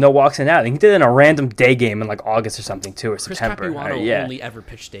 strikeouts and no walks in out. He did it in a random day game in like August or something too, or September. Chris Capuano only ever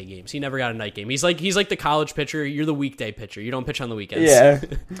pitched day games. He never got a night game. He's like the college pitcher. You're the weekday pitcher. You don't pitch on the weekends. Yeah,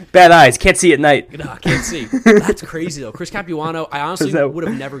 bad eyes. Can't see at night. No, can't see. That's crazy though. Chris Capuano. I honestly would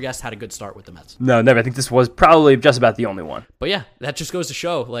have never guessed had a good start with the Mets. No, never. I think this was probably just about the only one. But yeah, that just goes to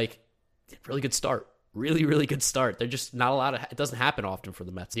show, like, really good start. Really, really good start. They're just not a lot of... It doesn't happen often for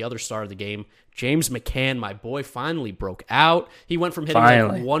the Mets. The other star of the game, James McCann, my boy, finally broke out. He went from hitting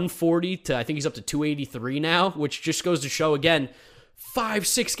like 140 to, I think he's up to 283 now, which just goes to show, again,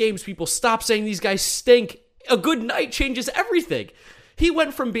 5-6 games, people, stop saying these guys stink. A good night changes everything. He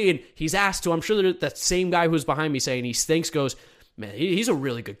went from being... He's asked to... I'm sure that same guy who's behind me saying he stinks goes... Man, he's a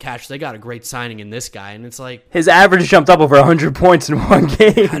really good catcher. They got a great signing in this guy, and it's like... His average jumped up over 100 points in one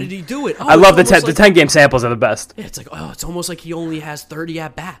game. How did he do it? I love the 10-game samples are the best. It's like, it's almost like he only has 30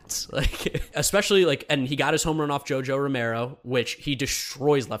 at-bats. Like, especially, like, and he got his home run off JoJo Romero, which he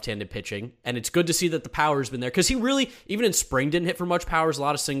destroys left-handed pitching, and it's good to see that the power's been there, because he really, even in spring, didn't hit for much powers, a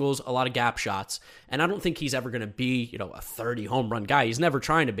lot of singles, a lot of gap shots, and I don't think he's ever going to be, a 30 home run guy. He's never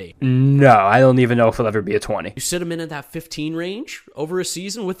trying to be. No, I don't even know if he'll ever be a 20. You sit him in at that 15 range over a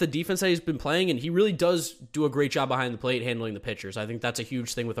season with the defense that he's been playing, and he really does do a great job behind the plate handling the pitchers. I think that's a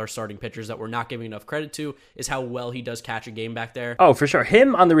huge thing with our starting pitchers that we're not giving enough credit to, is how well he does catch a game back there. Oh, for sure.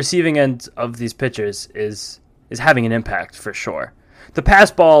 Him on the receiving end of these pitchers is having an impact for sure. The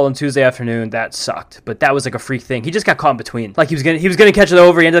pass ball on Tuesday afternoon, that sucked, but that was like a freak thing. He just got caught in between. Like he was gonna catch it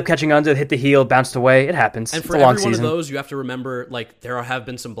over, he ended up catching under, hit the heel, bounced away. It happens. And for it's a long every one season. of those, you have to remember, like, there have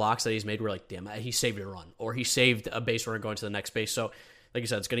been some blocks that he's made where, like, damn, he saved a run, or he saved a base runner going to the next base. So, like you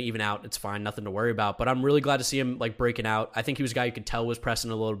said, it's going to even out. It's fine. Nothing to worry about. But I'm really glad to see him, like, breaking out. I think he was a guy you could tell was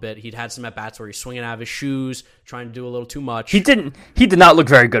pressing a little bit. He'd had some at-bats where he's swinging out of his shoes, trying to do a little too much. He did not look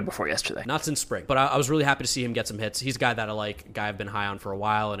very good before yesterday. Not since spring. But I was really happy to see him get some hits. He's a guy that I like, a guy I've been high on for a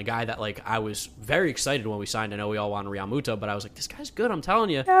while, and a guy that, like, I was very excited when we signed. I know we all wanted Real Muto, but I was like, this guy's good, I'm telling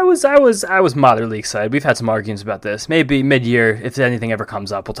you. I was moderately excited. We've had some arguments about this. Maybe mid-year, if anything ever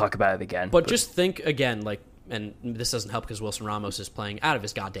comes up, we'll talk about it again. But just think, again, like, and this doesn't help because Wilson Ramos is playing out of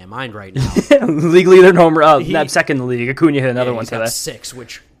his goddamn mind right now. League leader in home run. Second in the league. Acuna hit another one today. today. 6,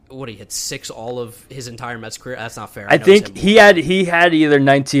 which what, he hit 6 all of his entire Mets career? That's not fair. I think he had either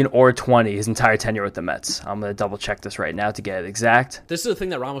 19 or 20 his entire tenure with the Mets. I'm going to double check this right now to get it exact. This is the thing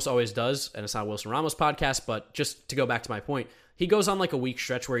that Ramos always does, and it's not a Wilson Ramos podcast, but just to go back to my point, he goes on like a week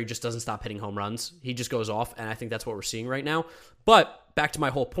stretch where he just doesn't stop hitting home runs. He just goes off, and I think that's what we're seeing right now. But back to my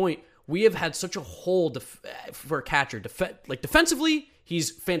whole point, we have had such a hole for a catcher. Defensively, he's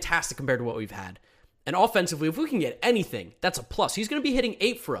fantastic compared to what we've had. And offensively, if we can get anything, that's a plus. He's going to be hitting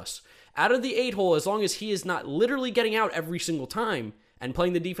 8 for us. Out of the 8 hole, as long as he is not literally getting out every single time and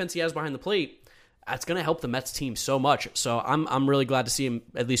playing the defense he has behind the plate, that's going to help the Mets team so much. So I'm really glad to see him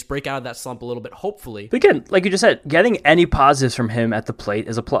at least break out of that slump a little bit, hopefully. But again, like you just said, getting any positives from him at the plate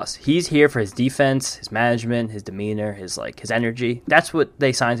is a plus. He's here for his defense, his management, his demeanor, his energy. That's what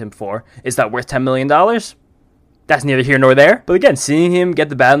they signed him for. Is that worth $10 million? That's neither here nor there. But again, seeing him get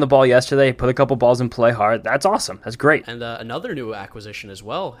the bat on the ball yesterday, put a couple balls in play hard, that's awesome. That's great. And another new acquisition as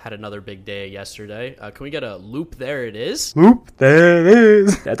well had another big day yesterday. Can we get a loop? There it is. Loop, there it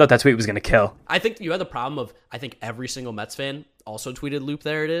is. I thought that tweet was going to kill. I think you had the problem of, I think every single Mets fan also tweeted loop,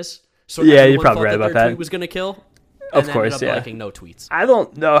 there it is. So yeah, you're probably right about that. Tweet was going to kill. Of course, ended up yeah. liking no tweets. I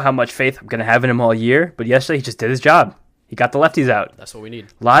don't know how much faith I'm going to have in him all year, but yesterday he just did his job. He got the lefties out. That's what we need.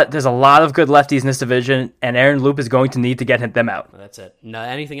 There's a lot of good lefties in this division, and Aaron Loop is going to need to get them out. That's it. No,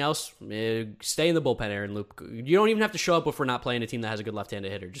 anything else? Stay in the bullpen, Aaron Loop. You don't even have to show up if we're not playing a team that has a good left-handed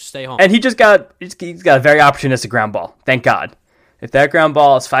hitter. Just stay home. And he's got a very opportunistic ground ball. Thank God. If that ground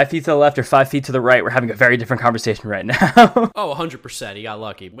ball is 5 feet to the left or 5 feet to the right, we're having a very different conversation right now. Oh, 100%. He got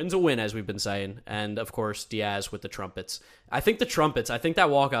lucky. Win's a win, as we've been saying. And, of course, Diaz with the trumpets. I think that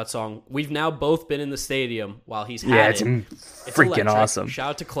walkout song, we've now both been in the stadium while he's had it's freaking electric. Awesome. Shout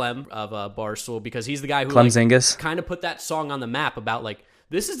out to Clem of Barstool, because he's the guy who kind of put that song on the map about,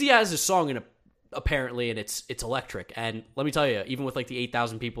 this is Diaz's song, and apparently, and it's electric. And let me tell you, even with the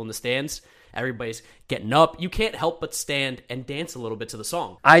 8,000 people in the stands, everybody's getting up. You can't help but stand and dance a little bit to the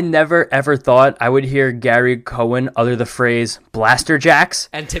song. I never ever thought I would hear Gary Cohen utter the phrase "Blaster Jacks,"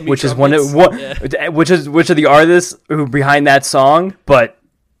 and Timmy which Trumpets. is which are the artists who behind that song. But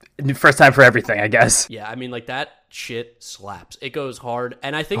first time for everything, I guess. Yeah, I mean, that shit slaps. It goes hard,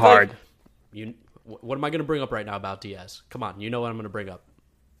 and I think hard. What am I going to bring up right now about Diaz? Come on, you know what I'm going to bring up.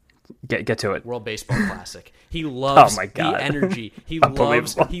 Get to it. World Baseball Classic. He loves oh my God. the energy. He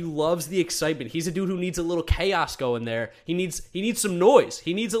loves the excitement. He's a dude who needs a little chaos going there. He needs some noise.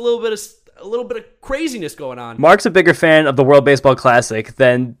 He needs a little bit of craziness going on. Mark's a bigger fan of the World Baseball Classic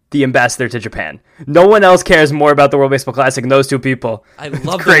than the ambassador to Japan. No one else cares more about the World Baseball Classic than those two people. I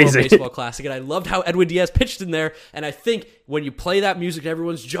love the World Baseball Classic, and I loved how Edwin Diaz pitched in there. And I think when you play that music,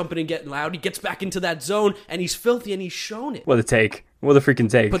 everyone's jumping and getting loud. He gets back into that zone, and he's filthy, and he's shown it. What a take. What a freaking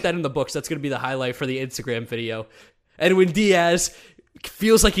take. Put that in the books. That's going to be the highlight for the Instagram video. Edwin Diaz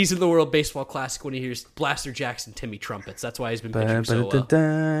feels like he's in the World Baseball Classic when he hears Blaster Jackson, Timmy Trumpets. That's why he's been pitching so well.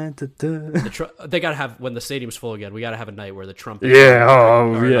 They got to have, when the stadium's full again, we got to have a night where the trumpets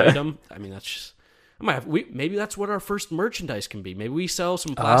are an item. I mean, that's just... maybe that's what our first merchandise can be. Maybe we sell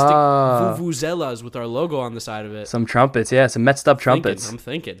some plastic vuvuzelas with our logo on the side of it. Some trumpets, yeah, some Mets up trumpets. I'm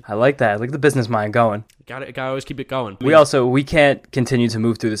thinking. I like that. I like the business mind going. Got to always keep it going. We can't continue to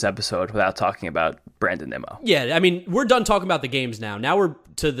move through this episode without talking about Brandon Nimmo. Yeah, I mean, we're done talking about the games now. Now we're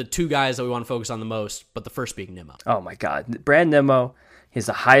to the two guys that we want to focus on the most, but the first being Nimmo. Oh my God, Brandon Nimmo. He's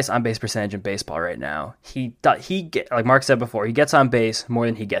the highest on base percentage in baseball right now. Like Mark said before, he gets on base more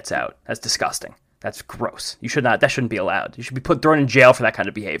than he gets out. That's disgusting. That's gross. That shouldn't be allowed. You should be thrown in jail for that kind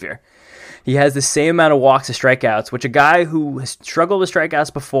of behavior. He has the same amount of walks as strikeouts, which a guy who has struggled with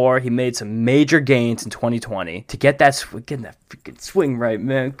strikeouts before, he made some major gains in 2020 to getting that freaking swing right,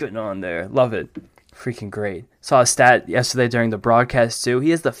 man. Good on there. Love it. Freaking great. Saw a stat yesterday during the broadcast too.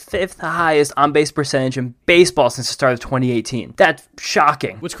 He has the 5th highest on-base percentage in baseball since the start of 2018. That's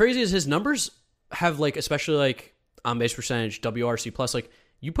shocking. What's crazy is his numbers have especially on-base percentage, WRC plus,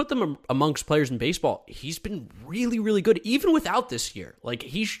 you put them amongst players in baseball, he's been really, really good, even without this year.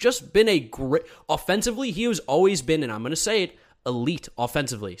 He's just been a great... Offensively, he has always been, and I'm going to say it, elite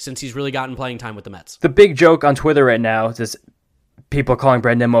offensively since he's really gotten playing time with the Mets. The big joke on Twitter right now is people are calling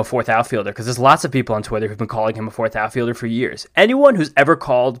Brandon Nimmo a 4th outfielder, because there's lots of people on Twitter who've been calling him a 4th outfielder for years. Anyone who's ever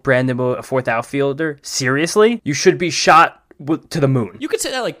called Brandon Nimmo a 4th outfielder, seriously, you should be shot to the moon. You could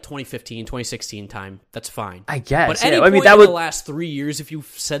say that 2015, 2016 time. That's fine. I guess. But any point in the last 3 years, if you've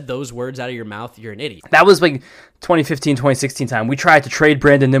said those words out of your mouth, you're an idiot. That was 2015, 2016 time. We tried to trade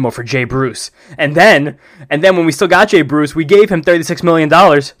Brandon Nimmo for Jay Bruce. And then when we still got Jay Bruce, we gave him $36 million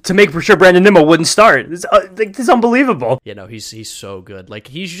to make sure Brandon Nimmo wouldn't start. This is unbelievable. Yeah, no, he's so good.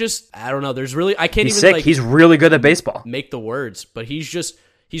 He's just, I don't know. There's really, I can't he's even sick. He's really good at baseball. Make the words, but he's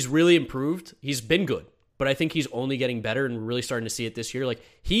He's really improved. He's been good, but I think he's only getting better, and we're really starting to see it this year. Like,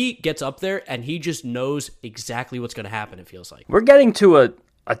 he gets up there and he just knows exactly what's going to happen, it feels like. We're getting to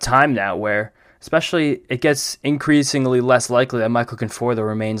a time now where, especially, it gets increasingly less likely that Michael Conforto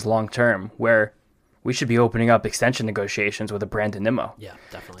remains long-term, where we should be opening up extension negotiations with a Brandon Nimmo. Yeah,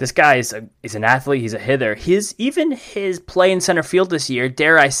 definitely. This guy is an athlete. He's a hitter. Even his play in center field this year,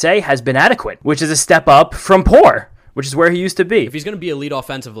 dare I say, has been adequate, which is a step up from poor, which is where he used to be. If he's going to be elite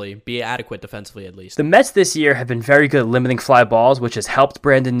offensively, be adequate defensively at least. The Mets this year have been very good at limiting fly balls, which has helped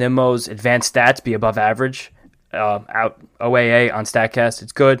Brandon Nimmo's advanced stats be above average. Out OAA on StatCast.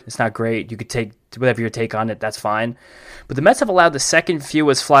 It's good. It's not great. You could take whatever your take on it. That's fine. But the Mets have allowed the second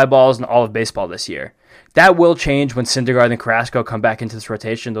fewest fly balls in all of baseball this year. That will change when Syndergaard and Carrasco come back into this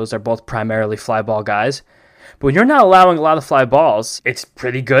rotation. Those are both primarily fly ball guys. But when you're not allowing a lot of fly balls, it's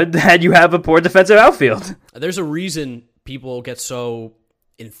pretty good that you have a poor defensive outfield. There's a reason people get so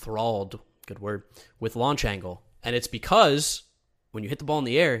enthralled, good word, with launch angle. And it's because when you hit the ball in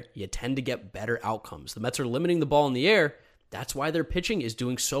the air, you tend to get better outcomes. The Mets are limiting the ball in the air. That's why their pitching is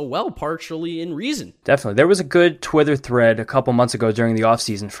doing so well, partially in reason. Definitely. There was a good Twitter thread a couple months ago during the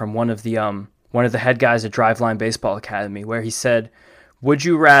offseason from one of the head guys at Driveline Baseball Academy, where he said, would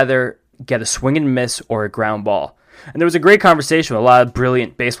you rather get a swing and miss or a ground ball? And there was a great conversation with a lot of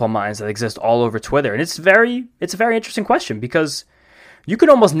brilliant baseball minds that exist all over Twitter. And it's a very interesting question, because you can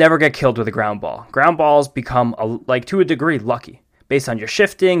almost never get killed with a ground ball. Ground balls become, to a degree, lucky, based on your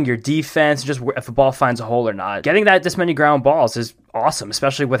shifting, your defense, just if a ball finds a hole or not. Getting this many ground balls is awesome,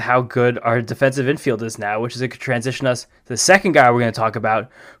 especially with how good our defensive infield is now, which is going to transition us to the second guy we're going to talk about,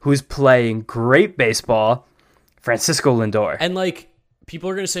 who's playing great baseball, Francisco Lindor. And, people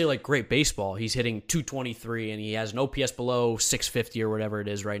are going to say, great baseball. He's hitting 223, and he has an OPS below 650 or whatever it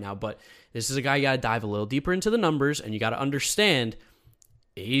is right now. But this is a guy you got to dive a little deeper into the numbers, and you got to understand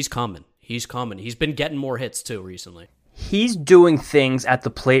he's coming. He's coming. He's been getting more hits, too, recently. He's doing things at the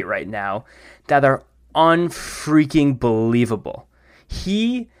plate right now that are unfreaking believable.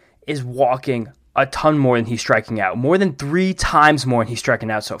 He is walking a ton more than he's striking out, more than 3 times more than he's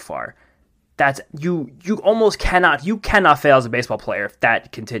striking out so far. That's you cannot fail as a baseball player if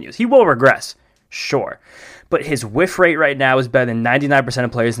that continues. He will regress, sure, but his whiff rate right now is better than 99%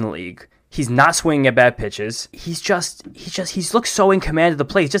 of players in the league. He's not swinging at bad pitches. He looks so in command of the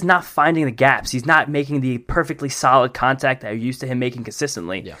plate. He's just not finding the gaps. He's not making the perfectly solid contact that you're used to him making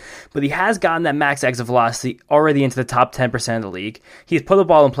consistently. Yeah. But he has gotten that max exit velocity already into the top 10% of the league. He's put the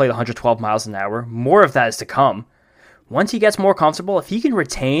ball in play at 112 miles an hour. More of that is to come. Once he gets more comfortable, if he can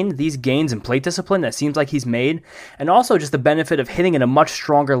retain these gains in plate discipline that seems like he's made, and also just the benefit of hitting in a much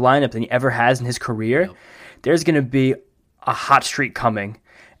stronger lineup than he ever has in his career, there's going to be a hot streak coming.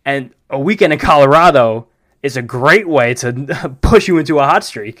 And a weekend in Colorado is a great way to push you into a hot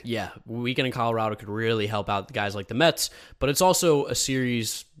streak. Yeah, a weekend in Colorado could really help out guys like the Mets, but it's also a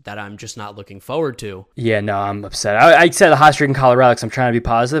series that I'm just not looking forward to. Yeah, no, I'm upset. I said a hot streak in Colorado because I'm trying to be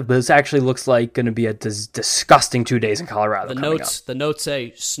positive, but this actually looks like going to be a disgusting 2 days in Colorado. The notes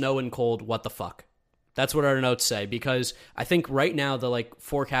say snow and cold, what the fuck? That's what our notes say, because I think right now the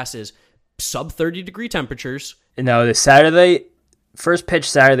forecast is sub 30-degree temperatures. No, this Saturday... First pitch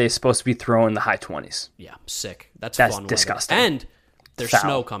Saturday is supposed to be thrown in the high 20s. Yeah, sick. That's fun disgusting. Weather. And there's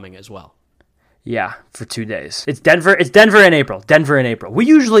snow coming as well. Yeah, for 2 days. It's Denver in April. We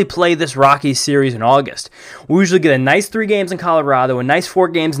usually play this Rockies series in August. We usually get a nice 3 games in Colorado, a nice 4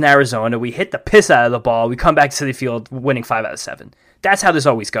 games in Arizona. We hit the piss out of the ball. We come back to Citi Field winning 5 out of 7. That's how this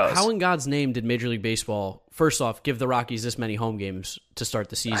always goes. How in God's name did Major League Baseball, first off, give the Rockies this many home games to start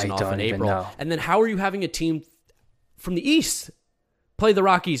the season off in April? Know. And then how are you having a team from the East play the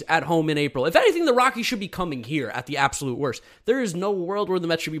Rockies at home in April? If anything, the Rockies should be coming here at the absolute worst. There is no world where the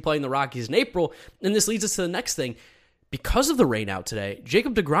Mets should be playing the Rockies in April. And this leads us to the next thing. Because of the rain out today,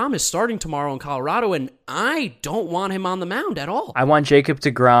 Jacob deGrom is starting tomorrow in Colorado, and I don't want him on the mound at all. I want Jacob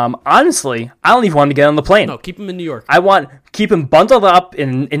deGrom. Honestly, I don't even want him to get on the plane. No, keep him in New York. Keep him bundled up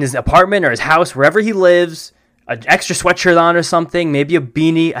in his apartment or his house, wherever he lives, an extra sweatshirt on or something, maybe a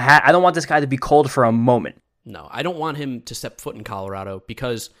beanie, a hat. I don't want this guy to be cold for a moment. No, I don't want him to step foot in Colorado,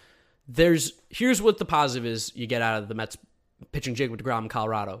 because here's what the positive is you get out of the Mets pitching Jacob deGrom in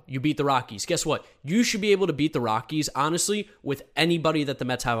Colorado. You beat the Rockies. Guess what? You should be able to beat the Rockies, honestly, with anybody that the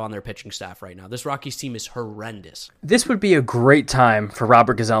Mets have on their pitching staff right now. This Rockies team is horrendous. This would be a great time for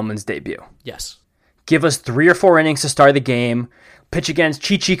Robert Gsellman's debut. Yes. Give us 3 or 4 innings to start the game. Pitch against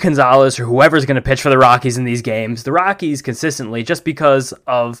Chichi Gonzalez or whoever's going to pitch for the Rockies in these games. The Rockies consistently, just because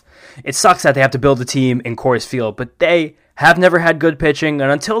of, it sucks that they have to build a team in Coors Field, but they have never had good pitching, and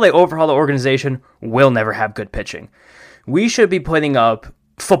until they overhaul the organization, will never have good pitching. We should be putting up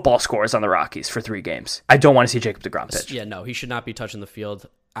football scores on the Rockies for 3 games. I don't want to see Jacob deGrom pitch. Yeah, no, he should not be touching the field.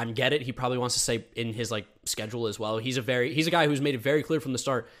 I get it. He probably wants to stay in his schedule as well. He's a guy who's made it very clear from the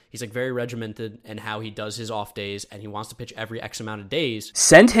start. He's very regimented in how he does his off days, and he wants to pitch every X amount of days.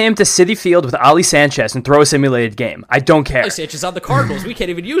 Send him to Citi Field with Ali Sanchez and throw a simulated game. I don't care. Ali Sanchez on the Cardinals. We can't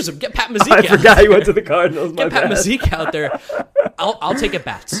even use him. Get Pat Mazeek I forgot he went to the Cardinals. Get Pat Mazeek out there. I'll take at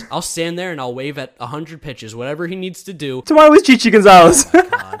bats. I'll stand there and I'll wave at 100 pitches, whatever he needs to do. Tomorrow is Chichi Gonzalez. Oh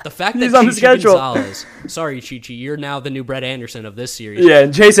God. The fact that he's on the schedule. Gonzalez, sorry Chichi, you're now the new Brett Anderson of this series. Yeah,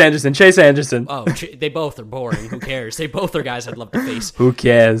 and Chase Anderson. Oh, they both are boring. Who cares? They both are guys I'd love to face. Who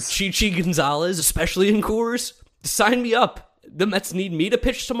cares? Chichi Gonzalez, especially in Coors, sign me up. The Mets need me to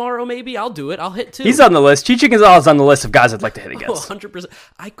pitch tomorrow, maybe. I'll do it. I'll hit too. He's on the list. Chichi Gonzalez is on the list of guys I'd like to hit against. 100%.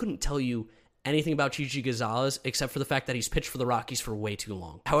 I couldn't tell you anything about Chichi Gonzalez except for the fact that he's pitched for the Rockies for way too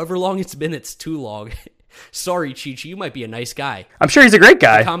long. However long it's been, it's too long. Sorry, Chichi, you might be a nice guy. I'm sure he's a great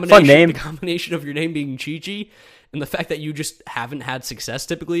guy. Fun name. The combination of your name being Chichi and the fact that you just haven't had success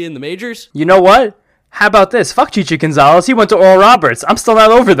typically in the majors. You know what? How about this? Fuck Chichi Gonzalez. He went to Oral Roberts. I'm still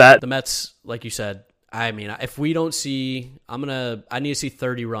not over that. The Mets, like you said, I mean, if we don't see, I need to see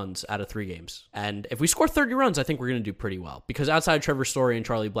 30 runs out of 3 games. And if we score 30 runs, I think we're going to do pretty well. Because outside of Trevor Story and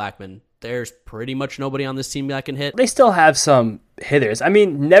Charlie Blackmon, there's pretty much nobody on this team that can hit. They still have some hitters. I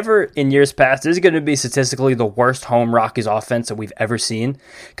mean, never in years past is going to be statistically the worst home Rockies offense that we've ever seen.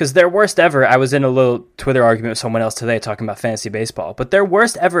 Because their worst ever, I was in a little Twitter argument with someone else today talking about fantasy baseball, but their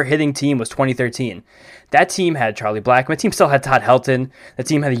worst ever hitting team was 2013. That team had Charlie Blackmon. The team still had Todd Helton. The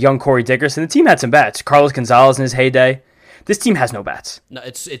team had a young Corey Dickerson. The team had some bats. Carlos Gonzalez in his heyday. This team has no bats. No,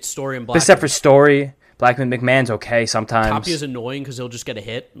 it's Story and Blackmon. Except for Story. Blackmon, McMahon's okay sometimes. Tapia's annoying because he'll just get a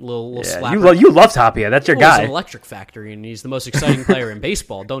hit, little slap. You love Tapia. That's your guy. He's an electric factory, and he's the most exciting player in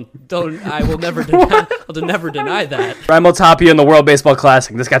baseball. Don't. I will never deny. I'll never deny that. Raimel Tapia in the World Baseball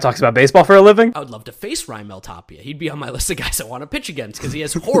Classic. This guy talks about baseball for a living. I would love to face Raimel Tapia. He'd be on my list of guys I want to pitch against because he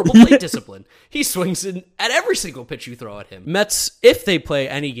has horrible plate discipline. He swings at every single pitch you throw at him. Mets, if they play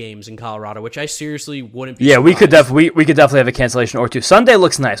any games in Colorado, which I seriously wouldn't be. Yeah, surprised. we could definitely have a cancellation or 2. Sunday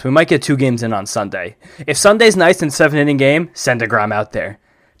looks nice. We might get 2 games in on Sunday. If Sunday's nice in 7-inning game, send deGrom out there.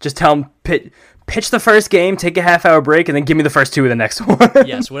 Just tell him pitch the first game, take a half-hour break, and then give me the first 2 of the next one.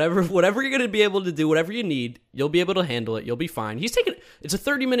 Yes, whatever you're going to be able to do, whatever you need, you'll be able to handle it. You'll be fine. It's a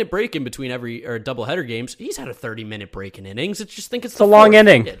 30-minute break in between every doubleheader games. He's had a 30-minute break in innings. It's a long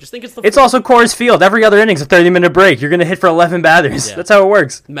inning. Yeah, just think it's the. It's also Coors Field. Every other inning's a 30-minute break. You're going to hit for 11 batters. Yeah. That's how it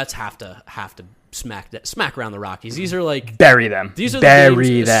works. Mets have to smack around the Rockies. These are bury them. These are bury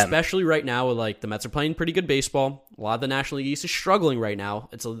the games, them. especially right now. The Mets are playing pretty good baseball. A lot of the National League East is struggling right now.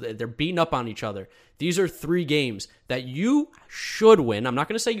 They're beating up on each other. These are 3 games that you should win. I'm not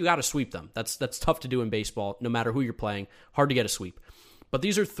going to say you got to sweep them. That's tough to do in baseball. No matter who you're playing, hard to get a sweep. But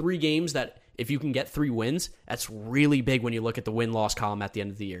these are 3 games that if you can get 3 wins, that's really big when you look at the win-loss column at the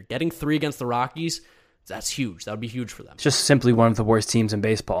end of the year. Getting 3 against the Rockies. That's huge. That would be huge for them. It's just simply one of the worst teams in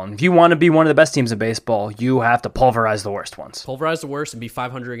baseball. And if you want to be one of the best teams in baseball, you have to pulverize the worst ones. Pulverize the worst and be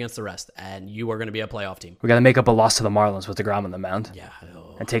 500 against the rest. And you are going to be a playoff team. We got to make up a loss to the Marlins with deGrom on the mound. Yeah.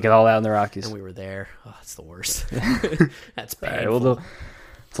 And take it all out in the Rockies. And we were there. Oh, that's the worst. That's painful. Right,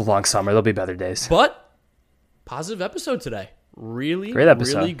 it's a long summer. There'll be better days. But positive episode today. Really, great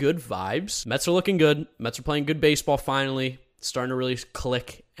episode. Really good vibes. Mets are looking good. Mets are playing good baseball finally. Starting to really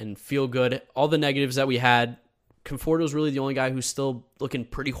click and feel good. All the negatives that we had, Conforto's really the only guy who's still looking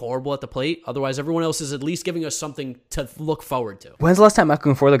pretty horrible at the plate. Otherwise, everyone else is at least giving us something to look forward to. When's the last time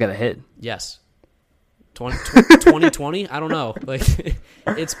Michael Conforto got a hit? Yes. 2020? I don't know.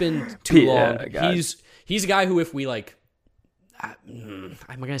 It's been too long. He's a guy who, if we am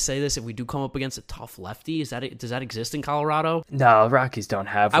I going to say this? If we do come up against a tough lefty, does that exist in Colorado? No, Rockies don't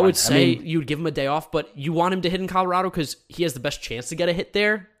have one. I would say you'd give him a day off, but you want him to hit in Colorado because he has the best chance to get a hit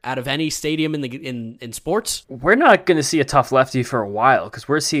there out of any stadium in sports. We're not going to see a tough lefty for a while because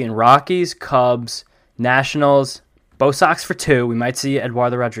we're seeing Rockies, Cubs, Nationals, Bo Sox for 2. We might see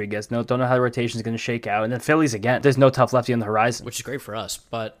Eduardo Rodriguez. Don't know how the rotation is going to shake out. And then Phillies again. There's no tough lefty on the horizon. Which is great for us,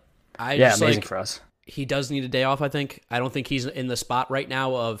 but amazing for us. He does need a day off, I think. I don't think he's in the spot right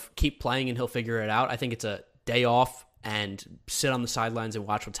now of keep playing and he'll figure it out. I think it's a day off and sit on the sidelines and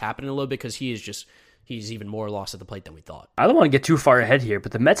watch what's happening a little bit because he's even more lost at the plate than we thought. I don't want to get too far ahead here,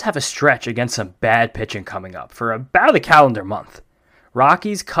 but the Mets have a stretch against some bad pitching coming up for about a calendar month.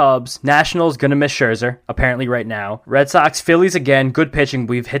 Rockies, Cubs, Nationals, going to miss Scherzer, apparently right now. Red Sox, Phillies again, good pitching,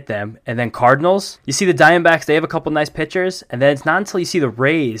 we've hit them. And then Cardinals, you see the Diamondbacks, they have a couple nice pitchers. And then it's not until you see the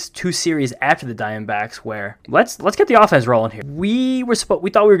Rays, 2 series after the Diamondbacks, where let's get the offense rolling here. We thought we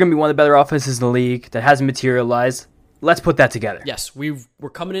were going to be one of the better offenses in the league. That hasn't materialized. let's put that together. Yes, we're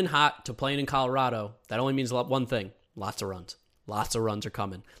coming in hot to playing in Colorado. That only means one thing: lots of runs. Lots of runs are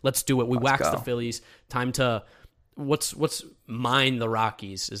coming. Let's do it. We waxed the Phillies. Time to what's mine the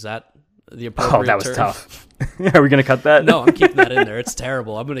Rockies? Is that the appropriate term? Oh, that was tough. Are we gonna cut that? No, I'm keeping that in there. It's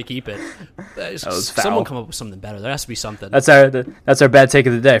terrible. I'm gonna keep it. That was foul. Someone come up with something better. There has to be something. That's our bad take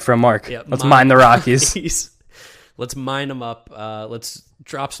of the day from Mark. Yeah, let's mine the Rockies. Let's mine them up. Let's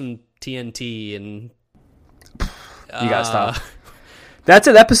drop some TNT and. You gotta stop. That's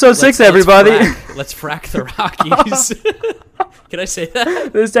it. Episode 6, everybody. Let's frack the Rockies. Can I say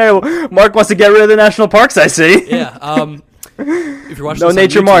that? This is terrible. Mark wants to get rid of the national parks, I see. Yeah. If you're watching no this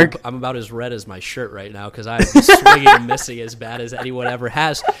nature on YouTube, Mark. I'm about as red as my shirt right now because I'm swinging and missing as bad as anyone ever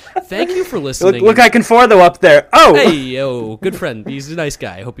has. Thank you for listening. Look at Conforto up there. Oh! Hey, yo, good friend. He's a nice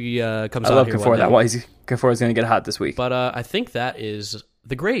guy. I hope he comes out here one day. Conforto's going to get hot this week. But I think that is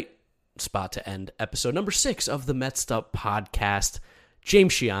the great spot to end episode number 6 of the Mets Up podcast.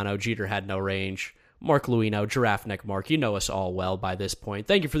 James Shiano, Jeter had no range. Mark Luino, Giraffe Neck Mark. You know us all well by this point.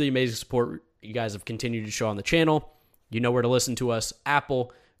 Thank you for the amazing support you guys have continued to show on the channel. You know where to listen to us.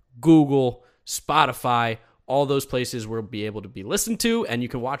 Apple, Google, Spotify, all those places we'll be able to be listened to. And you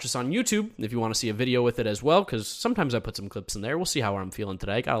can watch us on YouTube if you want to see a video with it as well, because sometimes I put some clips in there. We'll see how I'm feeling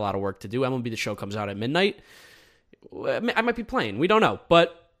today. Got a lot of work to do. MLB The Show comes out at midnight. I might be playing. We don't know.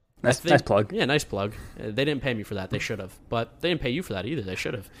 But nice plug. Yeah, nice plug. They didn't pay me for that. They should have. But they didn't pay you for that either. They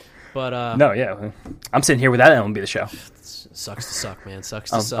should have. But no, yeah. I'm sitting here with that MLB The Show. Sucks to suck, man.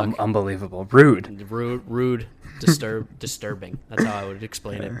 Sucks to suck. Unbelievable. Rude. Disturbing. That's how I would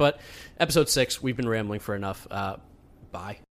explain it. But episode 6, we've been rambling for enough. Bye.